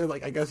 TJ Miller,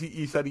 like, I guess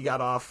he said he got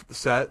off the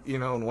set, you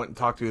know, and went and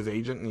talked to his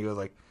agent, and he was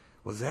like,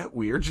 was that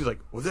weird? She's like,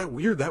 was that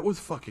weird? That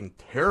was fucking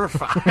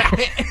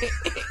terrifying.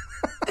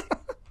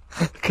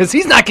 Because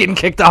he's not getting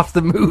kicked off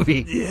the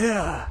movie.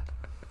 Yeah.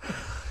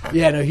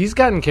 Yeah, no, he's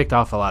gotten kicked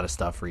off a lot of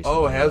stuff recently.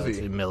 Oh, has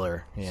he?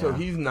 Miller. Yeah. So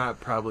he's not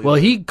probably... Well,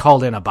 he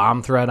called in a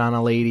bomb threat on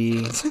a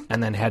lady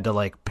and then had to,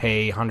 like,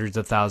 pay hundreds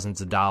of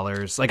thousands of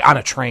dollars, like, on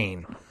a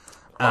train.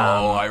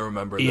 I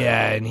remember that.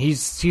 Yeah, and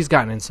he's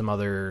gotten in some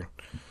other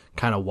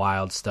kind of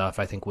wild stuff,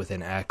 I think,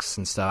 within X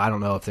and stuff. I don't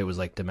know if it was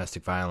like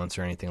domestic violence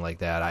or anything like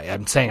that.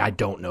 I'm saying I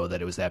don't know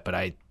that it was that,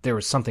 but there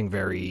was something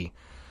very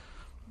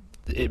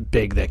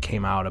big that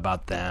came out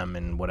about them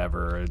and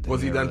whatever.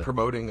 Was he then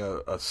promoting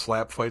a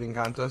slap fighting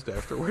contest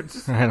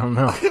afterwards? I don't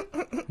know.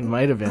 It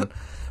might have been.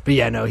 But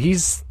yeah, no,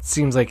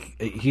 seemed like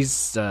he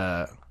was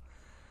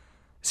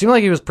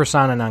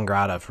persona non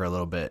grata for a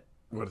little bit.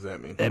 What does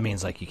that mean? That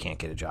means like you can't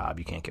get a job,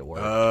 you can't get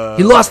work.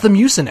 He lost the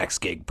Mucinex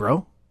gig,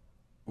 bro.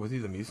 Was he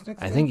the Mucinex?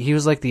 I think he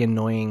was like the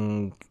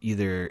annoying. He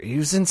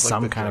was in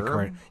some kind germ? of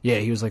corner. Yeah,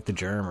 he was like the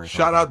germ or something.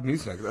 Shout out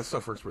Mucinex. That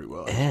stuff works pretty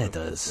well. Yeah, it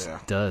does. Yeah.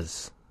 It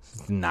does.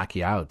 Knock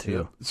you out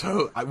too. Yeah.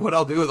 So what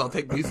I'll do is I'll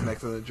take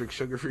Mucinex and then drink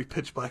sugar-free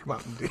Pitch Black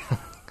Mountain Dew.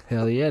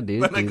 Hell yeah,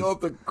 dude. When I go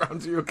up to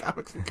Ground Zero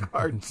Comics and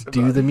Cards.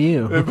 Do the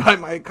Mew. And buy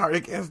my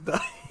cardiac ass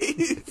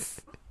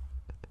dice.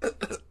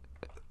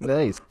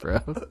 Nice, bro.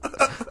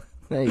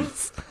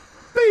 Nice.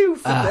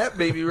 Fit that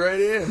baby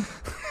right in.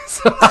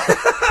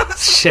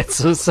 Shit,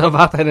 so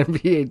about that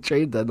NBA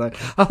trade deadline.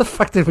 How the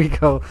fuck did we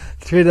go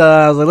through that?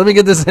 I was like, let me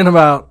get this in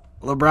about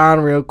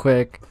LeBron real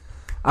quick.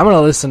 I'm going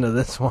to listen to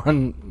this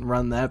one,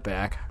 run that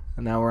back.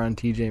 And now we're on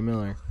TJ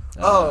Miller.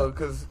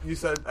 Because you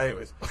said...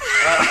 Anyways.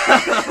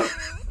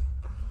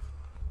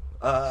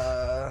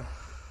 The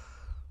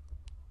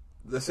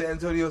San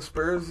Antonio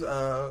Spurs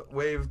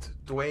waived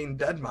Dwayne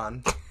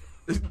Dedmon.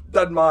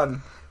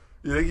 Dedmon.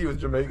 You think he was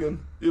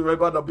Jamaican? He was right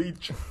by the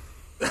beach.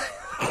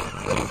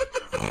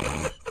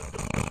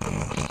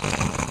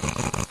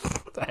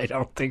 I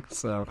don't think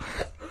so.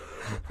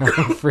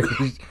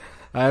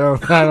 I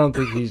don't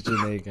think he's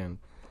Jamaican.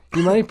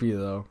 He might be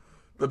though.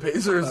 The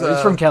Pacers.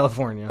 He's from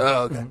California.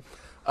 Oh, okay.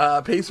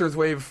 Pacers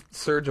waive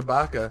Serge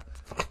Ibaka.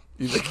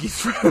 You think he's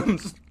from?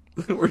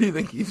 Where do you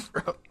think he's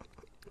from?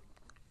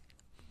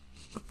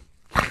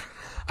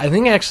 I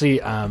think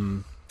actually, I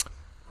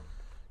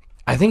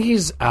think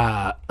he's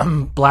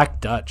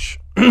Black Dutch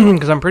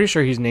because I'm pretty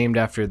sure he's named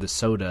after the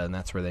soda, and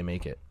that's where they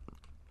make it.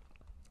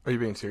 Are you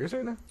being serious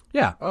right now?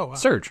 Yeah. Oh, wow.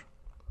 Serge.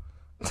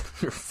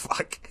 You're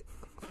fuck.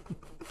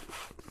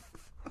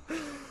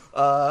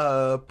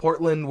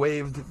 Portland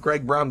waived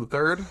Greg Brown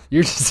III.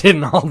 You're just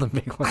hitting all the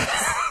big ones.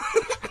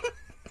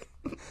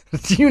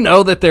 Do you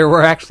know that there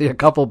were actually a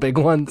couple big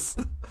ones?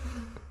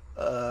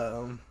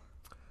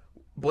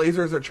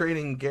 Blazers are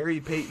trading Gary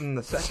Payton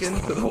II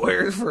to the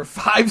Warriors for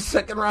 5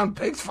 second-round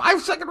picks.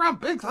 5 second-round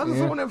picks? How does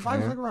someone have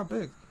 5 second-round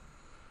picks?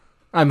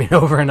 I mean,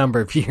 over a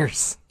number of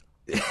years.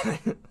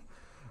 The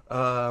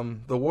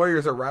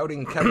Warriors are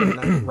routing Kevin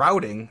Knight.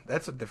 Routing?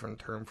 That's a different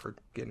term for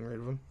getting rid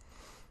of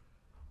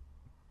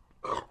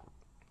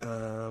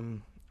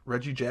him.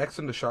 Reggie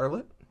Jackson to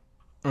Charlotte.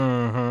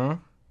 Mm-hmm.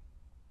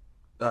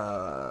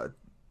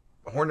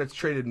 Hornets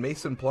traded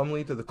Mason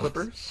Plumlee to the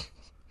Clippers.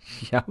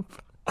 Yep.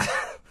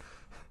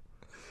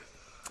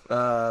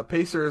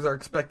 Pacers are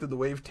expected to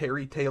waive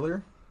Terry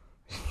Taylor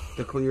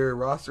to clear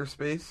roster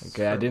space.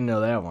 Okay, I didn't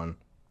know that one.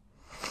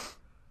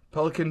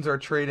 Pelicans are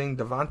trading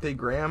Devontae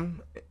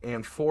Graham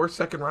and 4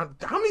 second-round...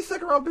 How many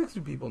second-round picks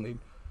do people need?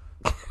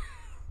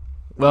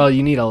 Well,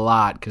 you need a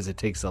lot because it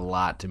takes a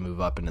lot to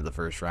move up into the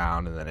first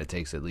round, and then it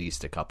takes at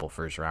least a couple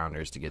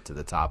first-rounders to get to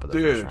the top of the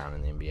first round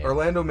in the NBA.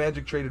 Orlando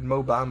Magic traded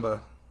Mo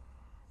Bamba.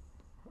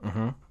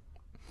 Mm-hmm.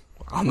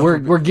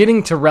 We're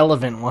getting to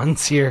relevant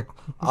ones here.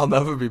 I'll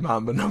never be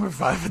Mamba number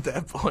 5 at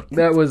that point.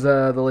 That was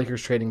the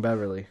Lakers trading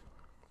Beverly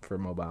for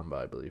Mo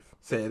Bamba, I believe.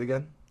 Say it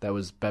again? That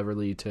was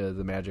Beverly to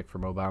the Magic for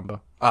Mo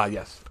Bamba.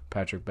 Yes.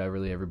 Patrick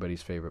Beverly,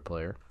 everybody's favorite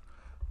player.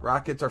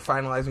 Rockets are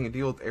finalizing a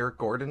deal with Eric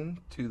Gordon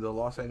to the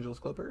Los Angeles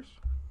Clippers.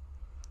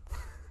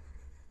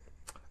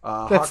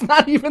 That's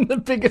not even the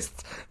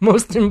biggest,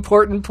 most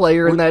important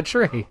player in that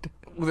trade.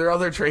 There are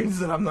other trades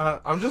that I'm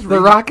just reading.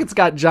 The Rockets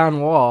got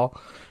John Wall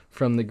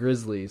from the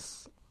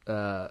Grizzlies.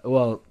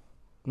 Well,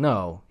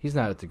 no, he's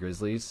not at the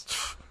Grizzlies.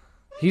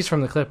 He's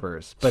from the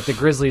Clippers, but the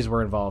Grizzlies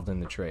were involved in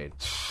the trade.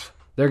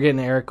 They're getting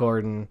Eric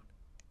Gordon,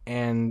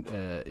 and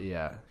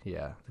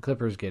the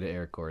Clippers get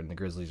Eric Gordon. The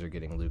Grizzlies are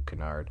getting Luke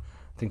Kennard.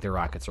 I think the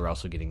Rockets are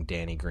also getting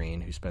Danny Green,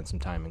 who spent some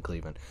time in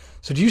Cleveland.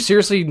 So do you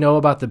seriously know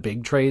about the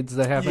big trades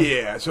that happened?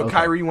 Yeah, so okay.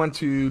 Kyrie went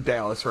to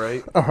Dallas,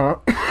 right?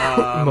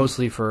 Uh-huh.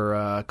 Mostly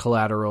for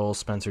collateral,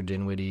 Spencer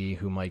Dinwiddie,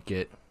 who might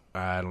get,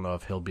 I don't know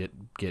if he'll get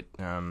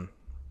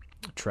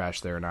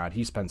trashed there or not.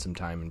 He spent some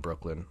time in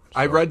Brooklyn. So.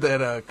 I read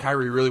that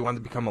Kyrie really wanted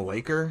to become a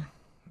Laker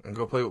and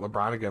go play with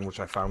LeBron again, which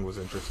I found was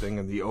interesting.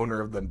 And the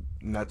owner of the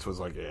Nets was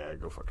like, "Yeah,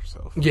 go fuck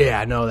yourself."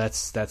 Yeah, no,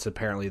 that's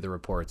apparently the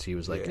reports. He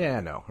was like, "Yeah,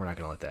 no, we're not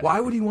gonna let that."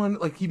 Why would he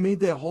want? Like, he made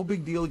that whole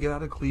big deal to get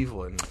out of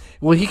Cleveland.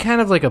 Well, he kind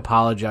of like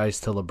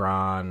apologized to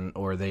LeBron,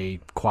 or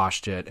they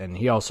quashed it, and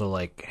he also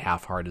like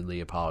half-heartedly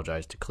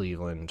apologized to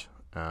Cleveland.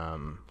 I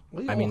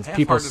mean,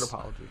 people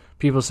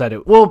said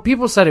it. Well,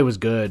 people said it was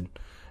good,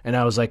 and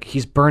I was like, he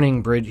just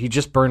burned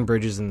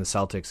bridges in the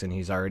Celtics, and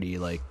he's already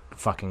like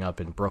fucking up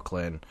in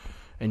Brooklyn.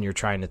 And you're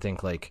trying to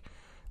think like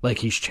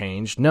he's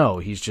changed. No,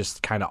 he's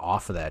just kind of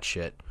off of that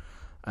shit.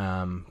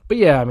 But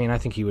yeah, I mean, I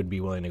think he would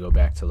be willing to go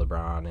back to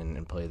LeBron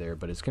and play there.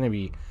 But it's going to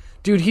be,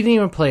 dude. He didn't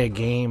even play a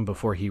game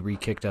before he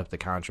re-kicked up the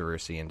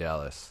controversy in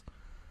Dallas.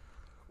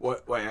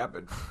 What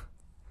happened?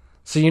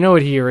 So you know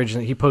what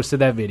he posted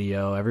that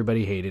video.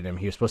 Everybody hated him.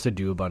 He was supposed to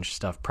do a bunch of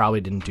stuff.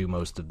 Probably didn't do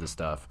most of the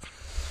stuff.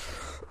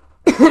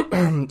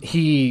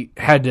 He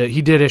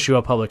did issue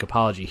a public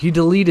apology. He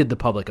deleted the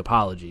public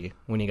apology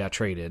when he got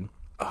traded.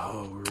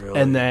 Oh, really?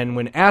 And then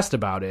when asked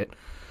about it,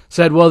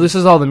 said, well, this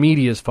is all the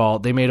media's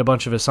fault. They made a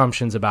bunch of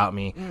assumptions about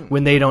me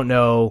when they don't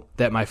know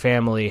that my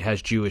family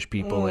has Jewish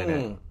people in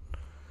it.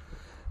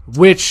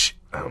 Which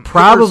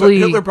probably...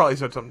 Hitler probably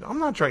said something. I'm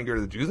not trying to get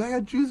rid of the Jews. I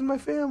got Jews in my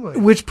family.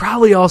 Which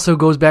probably also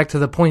goes back to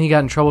the point he got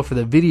in trouble for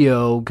the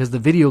video, because the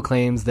video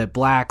claims that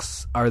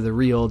blacks are the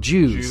real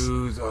Jews.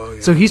 Oh,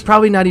 yeah. So he's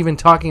probably not even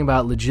talking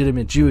about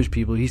legitimate Jewish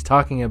people. He's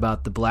talking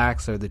about the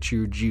blacks are the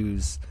true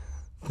Jews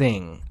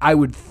thing, I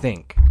would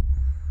think.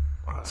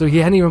 So he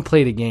hadn't even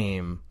played a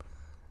game.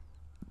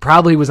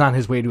 Probably was on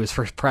his way to his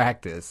first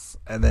practice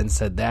and then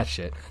said that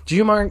shit. Do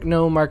you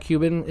know Mark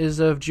Cuban is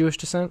of Jewish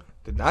descent?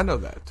 Did not know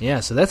that. Yeah,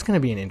 so that's going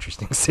to be an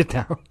interesting sit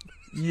down.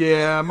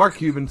 Yeah, Mark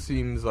Cuban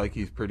seems like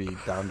he's pretty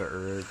down to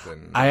earth.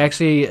 And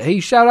Hey,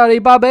 shout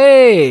out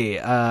Bobby.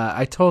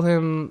 I told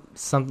him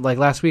something like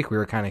last week we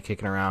were kind of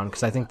kicking around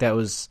because I think that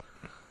was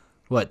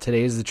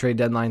today is the trade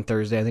deadline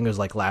Thursday. I think it was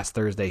like last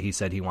Thursday he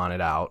said he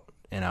wanted out.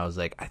 And I was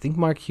like, I think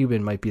Mark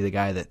Cuban might be the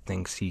guy that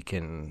thinks he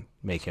can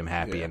make him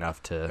happy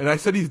enough to... And I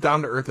said he's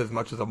down to earth as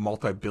much as a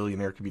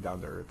multi-billionaire can be down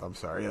to earth. I'm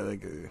sorry. I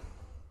think...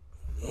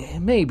 Yeah,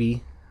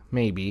 maybe.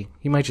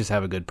 He might just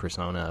have a good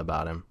persona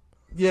about him.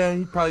 Yeah,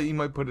 he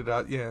might put it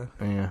out, yeah.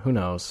 Yeah, who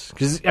knows?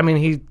 Because, I mean,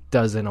 he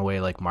does in a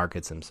way like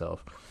markets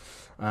himself.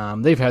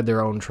 They've had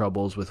their own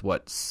troubles with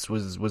what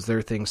was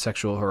their thing,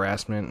 sexual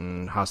harassment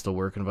and hostile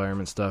work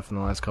environment stuff in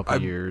the last couple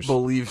of years. I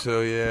believe so,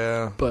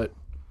 yeah. But...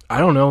 I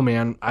don't know,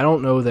 man. I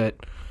don't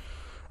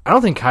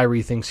think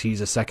Kyrie thinks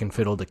he's a second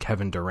fiddle to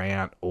Kevin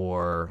Durant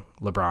or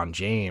LeBron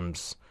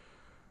James.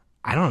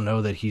 I don't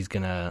know that he's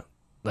going to...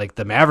 Like,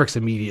 the Mavericks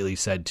immediately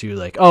said, too,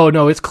 like, oh,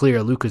 no, it's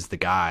clear Luka's the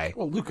guy.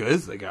 Well, Luka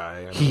is the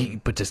guy.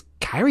 But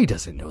Kyrie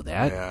doesn't know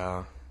that.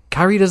 Yeah.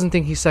 Kyrie doesn't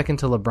think he's second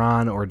to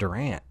LeBron or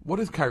Durant. What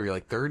is Kyrie,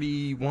 like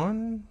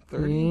 31?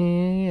 30?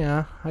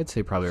 Yeah, I'd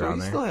say probably around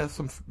there. He still has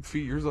some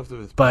few years left of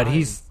his But prime.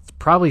 he's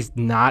probably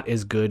not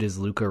as good as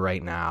Luka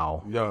right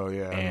now. Oh,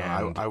 yeah.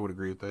 And I would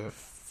agree with that.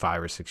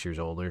 5 or 6 years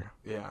older.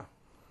 Yeah.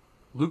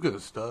 Luka's a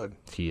stud.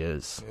 He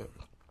is. Yeah.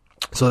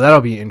 So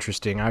that'll be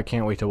interesting. I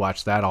can't wait to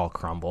watch that all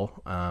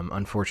crumble.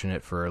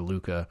 Unfortunate for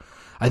Luka.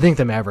 I think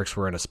the Mavericks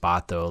were in a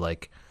spot, though,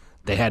 like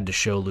they had to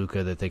show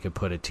Luka that they could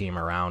put a team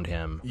around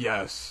him.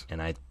 Yes.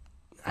 And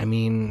I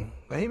mean,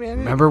 hey, man,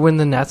 remember when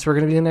the Nets were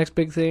going to be the next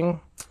big thing?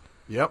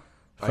 Yep.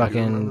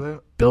 Fucking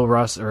Bill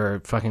Russ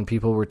or fucking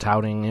people were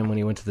touting him when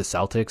he went to the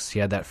Celtics. He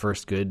had that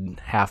first good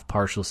half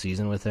partial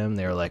season with him.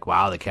 They were like,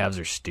 wow, the Cavs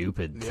are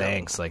stupid. Yep.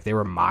 Thanks. Like they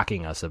were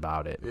mocking us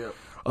about it. Yep.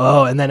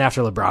 Oh, and then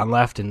after LeBron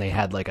left and they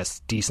had like a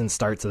decent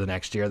start to the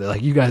next year, they're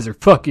like, you guys are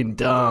fucking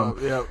dumb.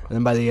 Yep. And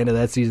then by the end of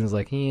that season, it's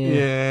like,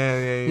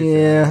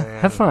 yeah.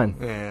 Have fun.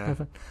 Yeah. Have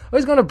fun. Oh,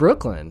 he's going to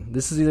Brooklyn.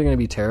 This is either going to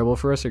be terrible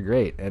for us or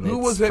great. And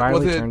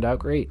finally turned out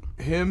great.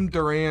 Him,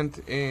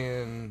 Durant,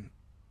 and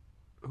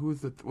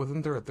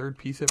wasn't there a third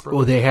piece at Brooklyn?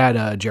 Well, they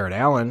had Jared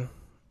Allen.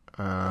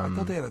 I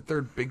thought they had a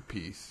third big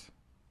piece.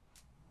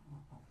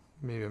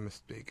 Maybe I'm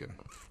mistaken.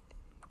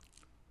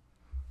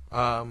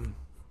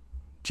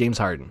 James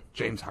Harden.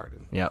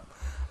 Yep.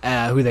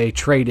 Who they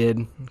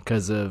traded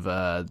because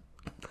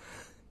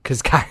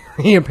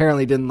Kyrie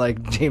apparently didn't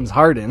like James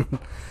Harden.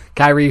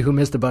 Kyrie, who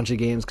missed a bunch of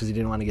games because he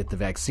didn't want to get the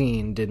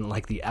vaccine, didn't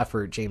like the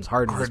effort James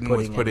Harden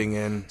was putting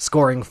in,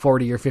 scoring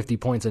 40 or 50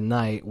 points a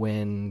night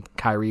when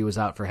Kyrie was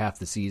out for half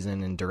the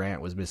season and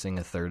Durant was missing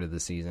a third of the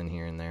season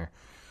here and there.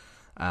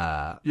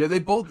 Yeah,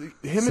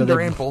 and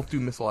Durant both do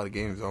miss a lot of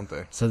games, don't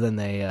they? So then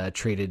they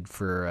traded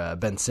for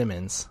Ben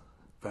Simmons.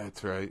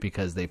 That's right.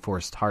 Because they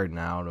forced Harden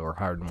out, or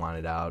Harden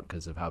wanted out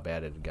because of how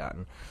bad it had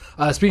gotten.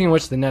 Speaking of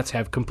which, the Nets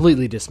have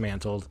completely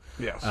dismantled.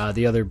 Yes.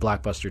 The other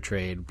blockbuster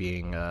trade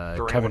being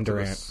Kevin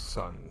Durant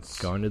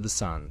going to the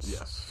Suns.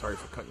 Yes. Sorry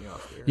for cutting you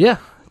off there. Yeah,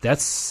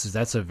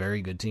 that's a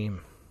very good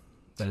team.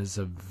 That is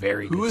a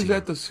very good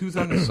team. Who's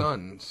on the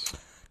Suns?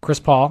 Chris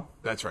Paul.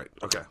 That's right.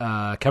 Okay.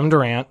 Kevin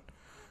Durant,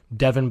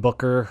 Devin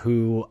Booker,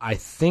 who I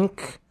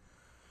think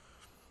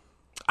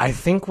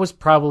was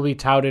probably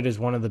touted as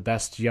one of the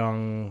best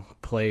young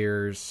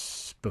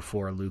players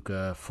before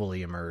Luka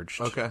fully emerged.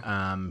 Okay.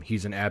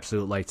 He's an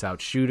absolute lights-out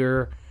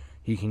shooter.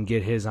 He can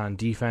get his on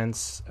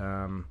defense.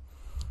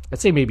 I'd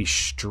say maybe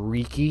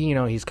streaky. You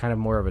know, he's kind of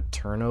more of a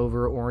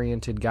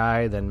turnover-oriented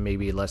guy than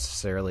maybe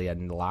necessarily a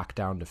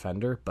lockdown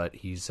defender. But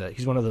he's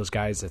one of those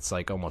guys that's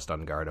like almost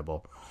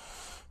unguardable.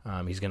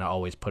 He's going to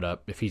always put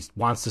up, if he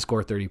wants to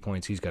score 30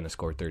 points, he's going to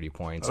score 30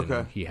 points. Okay.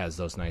 And he has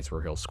those nights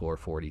where he'll score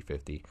 40,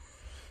 50.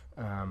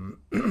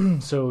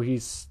 So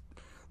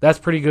that's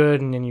pretty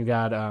good. And then you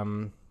got,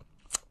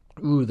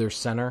 their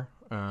center,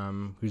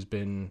 who's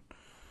been,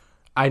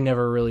 I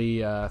never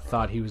really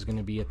thought he was going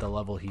to be at the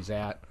level he's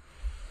at.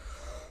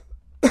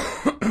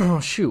 Oh,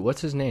 shoot,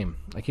 what's his name?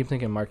 I keep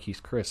thinking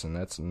Marquise Chris, and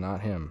that's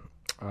not him.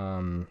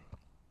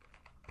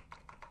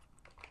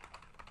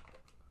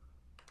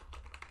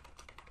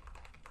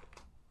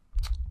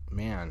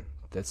 Man,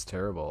 that's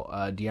terrible.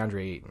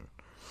 DeAndre Ayton.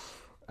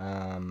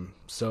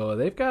 So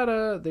they got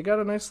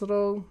a nice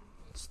little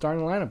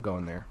starting lineup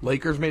going there.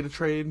 Lakers made a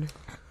trade.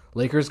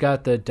 Lakers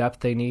got the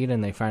depth they need,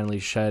 and they finally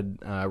shed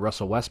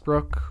Russell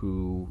Westbrook,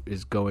 who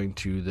is going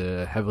to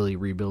the heavily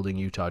rebuilding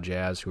Utah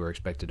Jazz, who are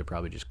expected to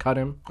probably just cut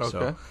him. Okay.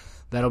 So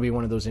that'll be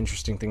one of those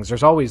interesting things.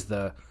 There's always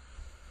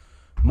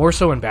more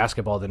so in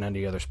basketball than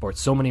any other sport.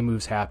 So many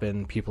moves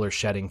happen. People are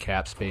shedding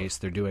cap space.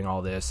 They're doing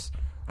all this.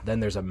 Then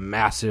there's a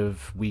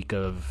massive week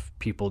of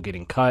people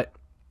getting cut,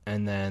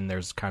 and then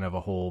there's kind of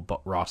a whole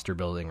roster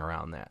building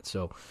around that.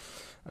 So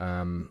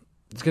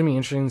it's going to be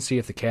interesting to see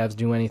if the Cavs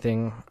do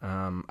anything.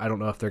 I don't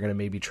know if they're going to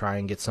maybe try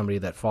and get somebody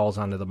that falls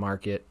onto the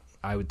market.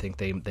 I would think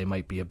they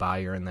might be a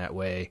buyer in that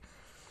way.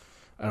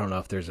 I don't know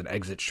if there's an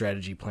exit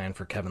strategy plan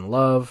for Kevin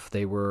Love.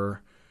 They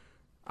were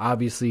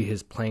obviously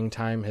his playing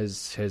time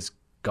has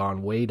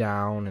gone way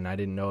down, and I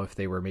didn't know if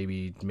they were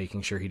maybe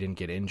making sure he didn't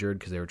get injured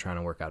because they were trying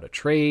to work out a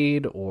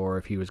trade, or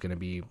if he was going to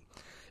be.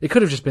 It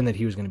could have just been that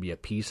he was going to be a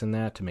piece in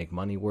that to make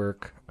money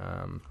work.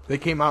 They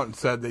came out and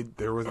said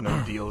there was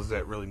no deals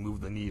that really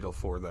moved the needle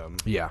for them.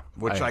 Yeah,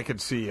 which I could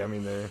see. I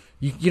mean,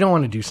 you don't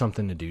want to do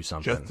something to do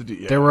something. Just to do.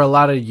 Yeah. There were a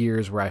lot of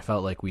years where I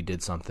felt like we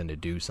did something to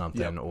do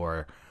something,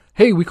 or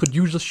hey, we could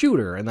use a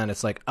shooter, and then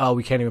it's like, oh,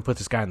 we can't even put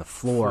this guy on the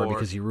floor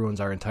because he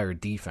ruins our entire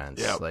defense.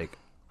 Yep. Like,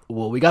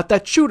 well, we got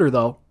that shooter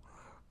though.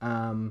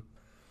 The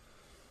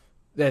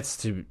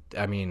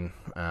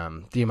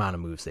amount of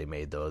moves they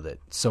made, though, that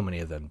so many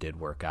of them did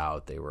work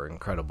out. They were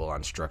incredible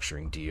on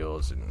structuring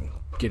deals and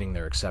getting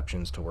their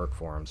exceptions to work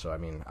for them. So, I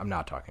mean, I'm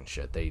not talking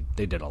shit. They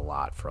did a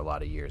lot for a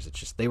lot of years. It's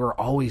just they were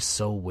always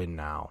so win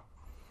now.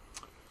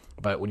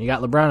 But when you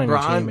got LeBron on your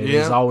team, it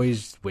is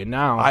always win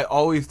now. I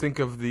always think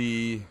of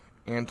the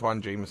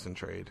Antoine Jameson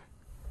trade.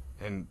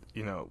 And,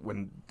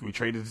 when we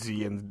traded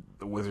Z and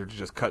the Wizards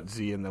just cut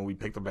Z and then we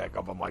picked them back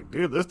up, I'm like,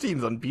 dude, this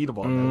team's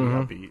unbeatable. And then we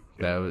got beat.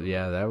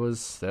 That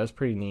was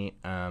pretty neat.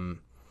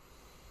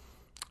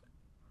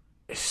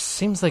 It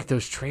seems like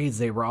those trades,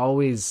 they were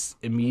always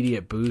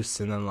immediate boosts,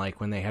 and then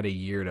like when they had a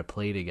year to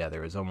play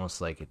together, it was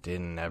almost like it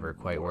didn't ever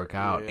quite work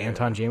out. Yeah.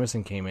 Anton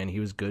Jameson came in, he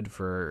was good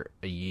for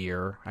a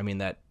year. I mean,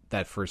 that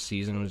first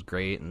season was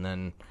great, and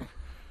then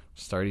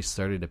he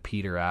started to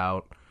peter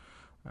out.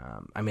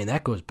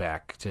 That goes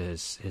back to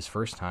his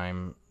first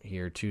time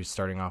here too.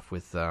 Starting off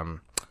with, who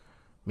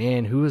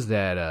was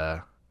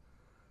that?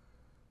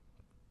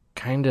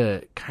 Kind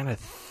of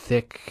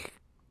thick.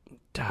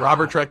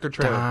 Robert Tractor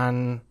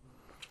Trailer.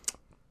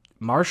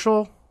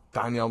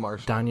 Danielle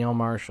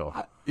Marshall.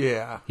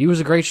 Yeah, he was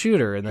a great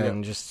shooter, and then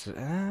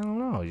I don't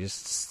know,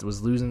 just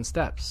was losing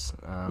steps.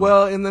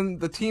 And then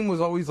the team was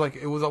always like,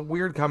 it was a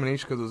weird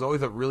combination because it was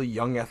always a really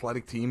young,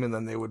 athletic team, and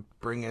then they would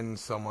bring in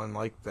someone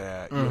like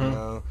that,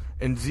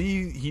 And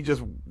Z, he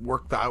just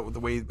worked out the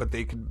way, but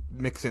they could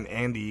mix in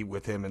Andy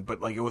with him, but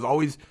like it was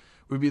always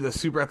would be the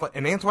super athletic.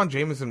 And Antoine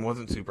Jameson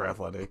wasn't super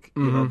athletic,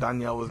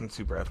 Danielle wasn't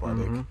super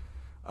athletic.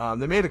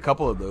 They made a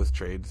couple of those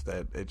trades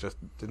that it just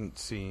didn't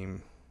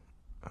seem.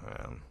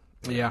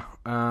 Yeah.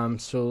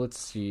 So let's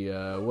see.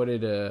 What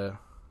did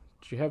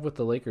you have with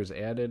the Lakers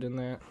added in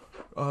that?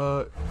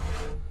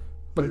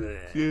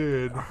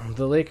 Good.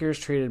 The Lakers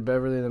traded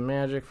Beverly the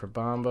Magic for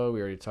Bamba.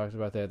 We already talked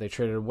about that. They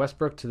traded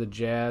Westbrook to the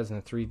Jazz and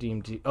a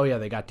 3-team.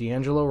 They got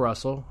D'Angelo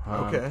Russell,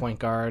 point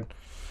guard.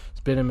 He's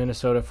been in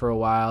Minnesota for a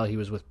while. He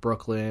was with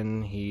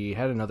Brooklyn. He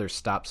had another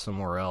stop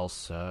somewhere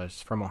else.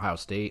 He's from Ohio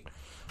State.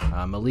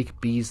 Malik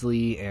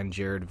Beasley and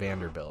Jared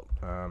Vanderbilt.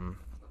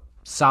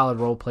 Solid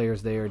role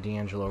players there.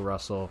 D'Angelo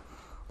Russell,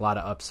 a lot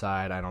of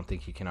upside. I don't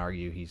think you can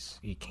argue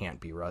he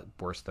can't be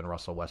worse than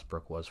Russell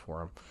Westbrook was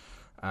for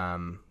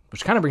him.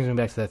 Which kind of brings me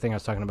back to that thing I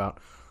was talking about.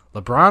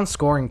 LeBron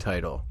scoring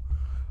title.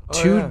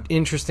 Two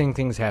interesting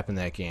things happened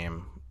that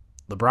game.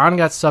 LeBron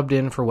got subbed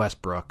in for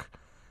Westbrook,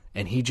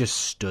 and he just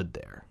stood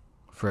there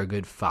for a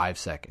good 5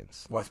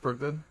 seconds. Westbrook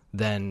did?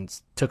 Then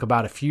took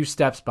about a few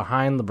steps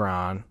behind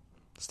LeBron,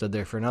 stood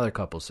there for another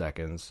couple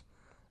seconds,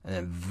 and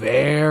then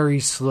very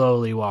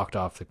slowly walked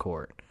off the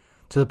court.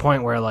 To the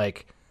point where,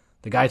 like,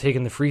 the guy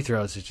taking the free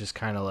throws is just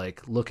kind of,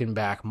 like, looking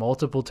back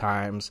multiple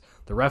times.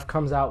 The ref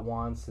comes out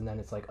once, and then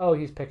it's like, oh,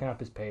 he's picking up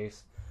his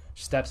pace.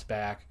 She steps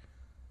back.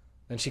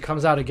 Then she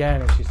comes out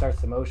again, and she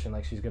starts the motion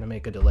like she's going to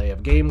make a delay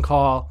of game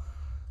call.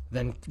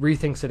 Then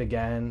rethinks it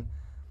again.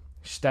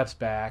 She steps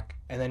back.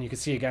 And then you can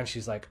see again,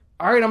 she's like,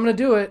 all right, I'm going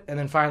to do it. And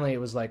then finally it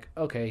was like,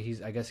 okay,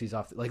 I guess he's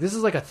off. Like, this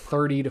is like a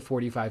 30 to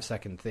 45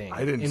 second thing.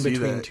 I didn't in see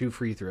between that. Two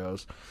free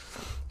throws.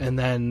 And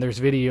then there's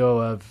video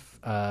of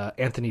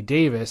Anthony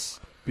Davis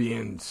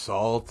being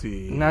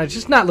salty. No,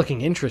 just not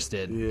looking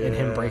interested in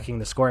him breaking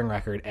the scoring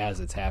record as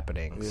it's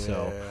happening. Yeah.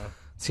 So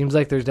it seems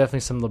like there's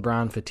definitely some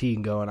LeBron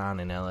fatigue going on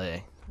in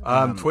LA.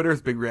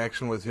 Twitter's big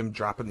reaction was him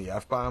dropping the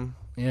F-bomb.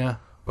 Yeah.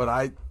 But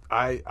I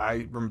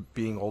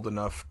being old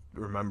enough,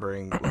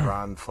 remembering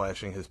LeBron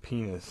flashing his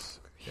penis.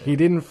 He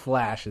didn't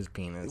flash his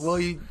penis. Well,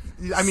 he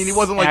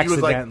wasn't like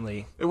accidentally.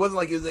 He was like. It wasn't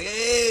like he was like,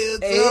 "Hey,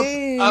 what's up?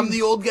 I'm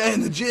the old guy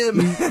in the gym."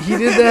 He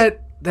did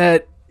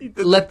that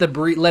let it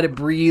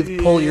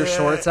breathe, pull your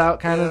shorts out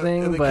kind of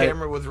thing. And the but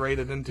camera was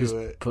rated into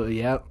it.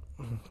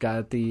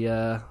 Got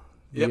the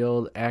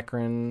old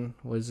Akron.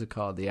 What is it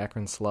called? The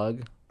Akron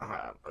Slug.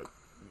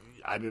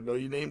 I didn't know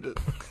you named it.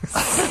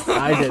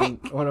 I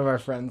didn't. One of our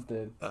friends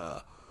did.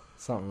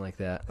 Something like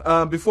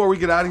that. Before we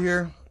get out of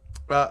here,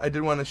 I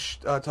did want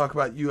to talk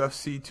about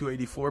UFC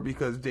 284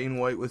 because Dane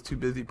White was too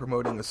busy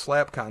promoting the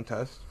slap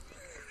contest.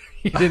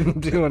 He didn't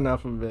do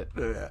enough of it.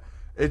 Yeah.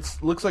 It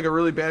looks like a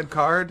really bad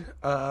card.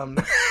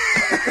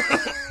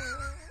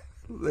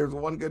 There's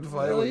one good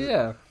fight. Oh,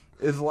 yeah.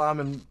 Islam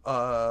and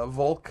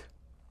Volk,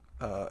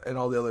 and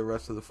all the other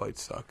rest of the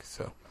fights suck.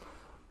 So.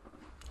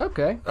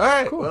 Okay. All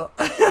right. Cool.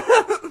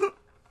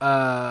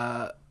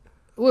 Well.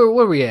 Where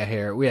are we at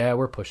here?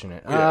 We're pushing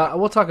it. Yeah.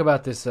 We'll talk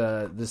about this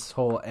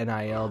whole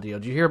NIL deal.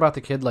 Did you hear about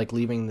the kid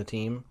leaving the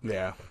team?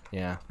 Yeah.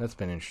 Yeah, that's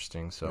been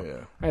interesting. So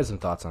yeah. I had some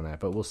thoughts on that,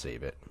 but we'll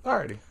save it.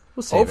 Alrighty.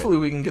 We'll save Hopefully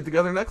it. we can get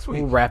together next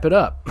week. We'll wrap it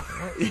up.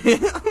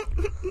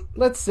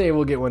 Let's say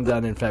we'll get one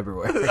done in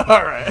February.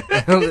 All right.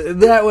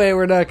 That way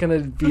we're not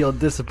going to feel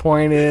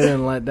disappointed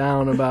and let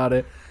down about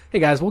it. Hey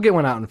guys, we'll get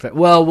one out in February.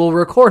 Well, we'll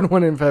record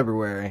one in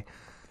February.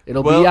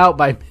 It'll be out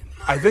by...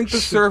 I think the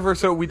server.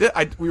 So we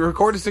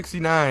recorded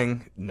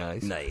 69.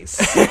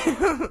 Nice.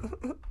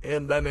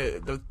 And then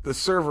the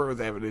server was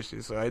having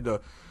issues, so I had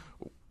to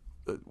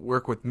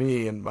work with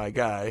me and my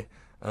guy.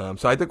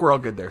 So I think we're all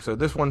good there. So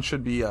this one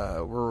should be.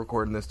 We're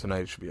recording this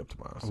tonight. It should be up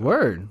tomorrow. So.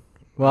 Word.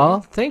 Well,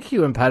 thank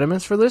you,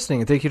 Impediments, for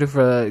listening. And thank you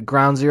to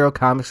Ground Zero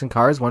Comics and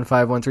Cars,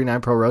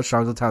 15139 Pro Road,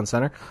 Strongsville Town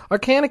Center.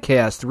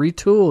 Arcanicast,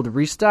 retooled,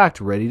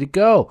 restocked, ready to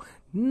go.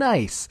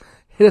 Nice.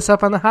 Hit us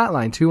up on the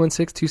hotline,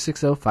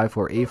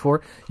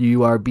 216-260-5484.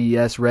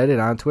 URBS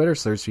Reddit on Twitter,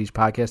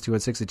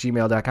 SurgeSpeechPodcast216 at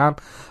gmail.com.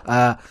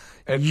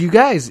 You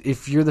guys,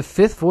 if you're the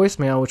fifth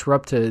voicemail, which we're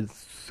up to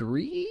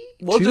 3?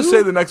 We'll 2? just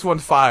say the next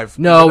one's 5.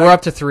 No, we're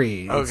up to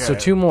 3. Okay. So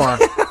 2 more.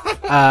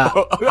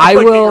 I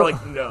will. You're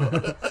like,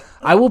 no.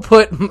 I will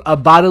put a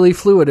bodily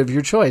fluid of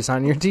your choice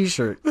on your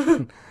T-shirt,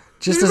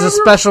 just as a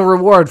special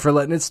reward for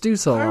letting it stew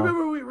so long. I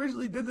remember we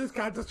originally did this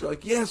contest. You're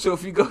like, yeah. So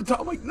if you go talk,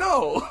 I'm like,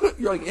 no.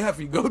 You're like, yeah. If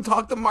you go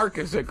talk to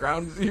Marcus at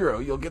Ground Zero,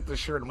 you'll get the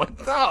shirt. I'm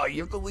like, no.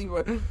 You have to leave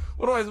it.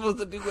 What am I supposed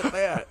to do with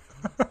that?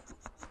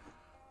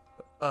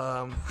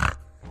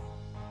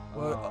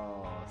 What?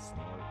 All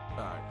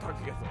right. Talk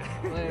to you guys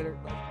later. Later.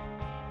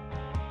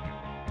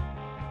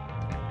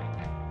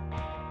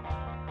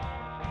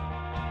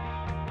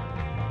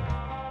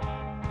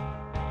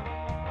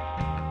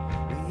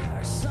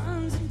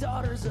 Sons and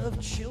daughters of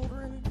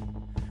children,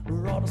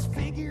 we're all just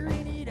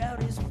figuring it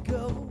out as we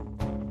go.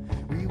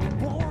 We were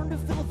born to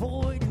fill a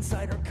void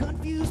inside our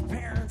confused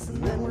parents,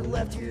 and then we're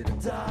left here to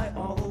die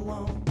all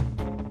alone.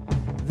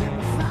 Then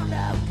we found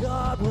out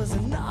God was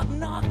a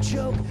knock-knock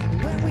joke,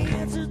 and when we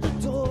answered the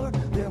door,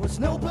 there was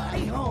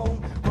nobody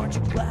home. Aren't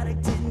you glad I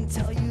didn't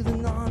tell you the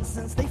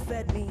nonsense they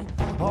fed me,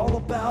 all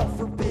about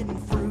forbidden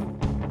fruit?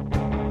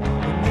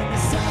 And then they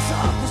sent us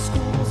off to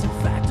schools and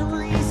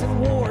factories and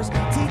wars,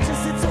 teach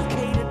us it's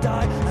okay to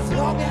die as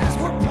long as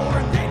we're poor.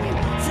 And then you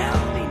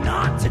tell me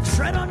not to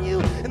tread on you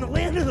in the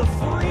land of the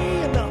free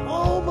and the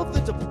home of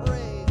the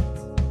depraved.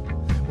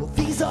 Well,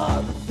 these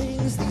are the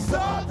things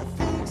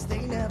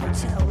they never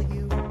tell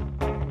you.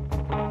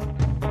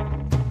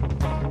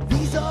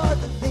 These are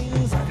the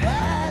things I've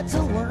had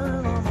to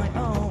learn on my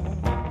own,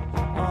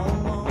 all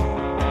alone.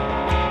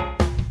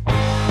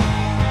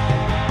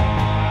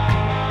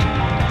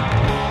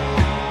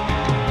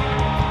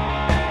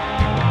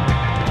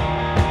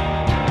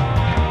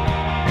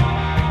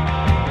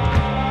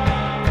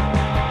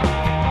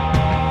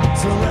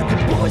 So let the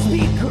boys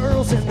be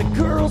girls and the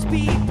girls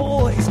be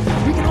boys.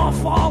 We can all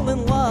fall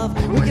in love,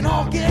 we can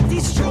all get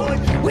destroyed.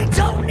 We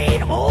don't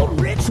need old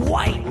rich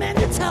white men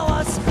to tell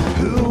us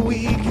who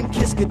we can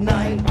kiss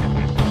goodnight.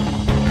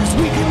 Cause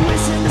we can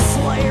listen to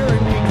Slayer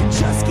and we can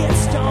just get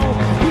stoned.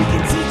 We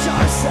can teach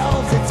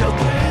ourselves it's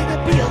okay to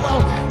be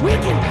alone. We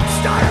can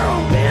start our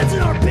own bands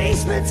in our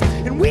basements,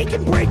 and we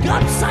can break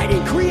up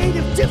citing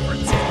creative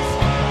differences.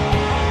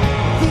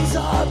 These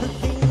are the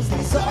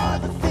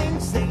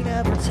things they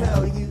never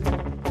tell you.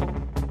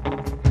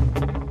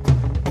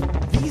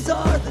 These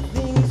are the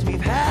things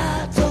we've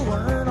had to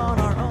learn on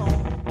our own.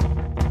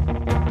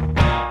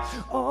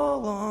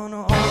 All on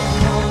our own.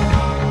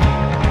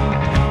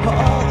 All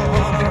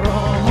on our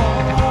own.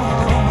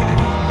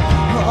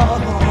 All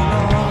on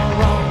our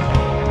own.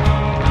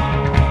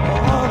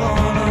 All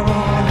on our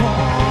own.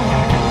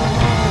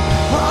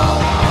 All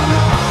on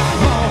our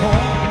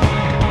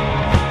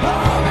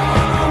own.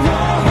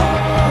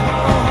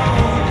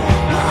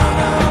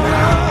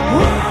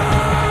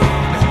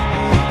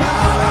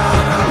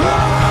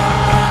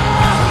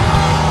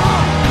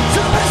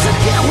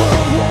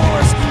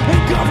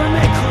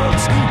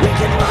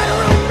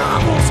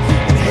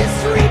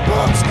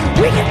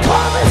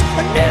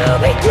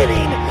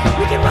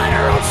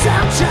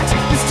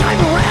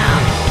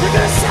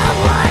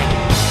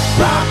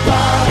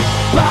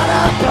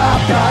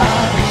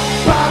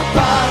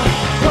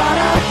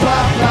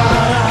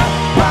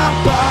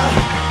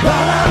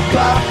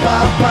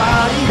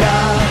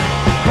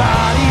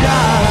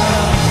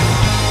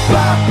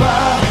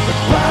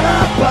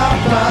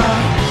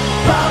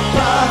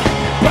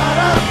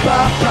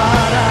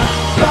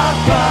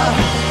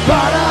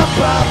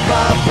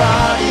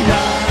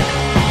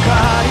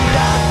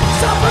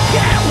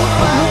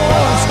 world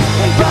wars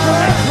and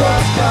government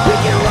crooks. We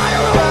can write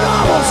our own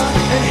novels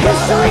and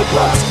history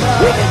books.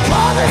 We can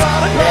call this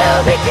a new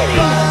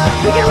beginning.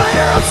 We can write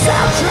our own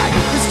soundtrack.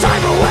 It's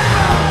time for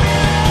wow.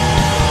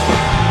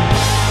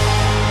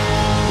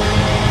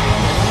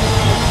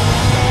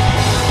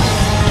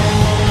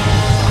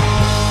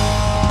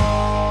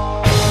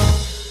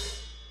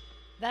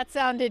 That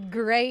sounded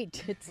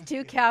great. It's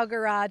 2 Cow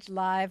Garage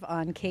live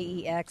on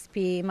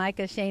KEXP.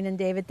 Micah, Shane, and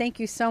David, thank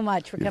you so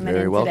much for coming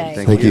in today.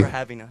 Thank you for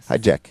having us. Hi,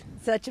 Jack.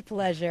 Such a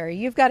pleasure.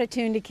 You've got to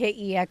tune to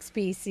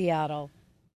KEXP Seattle.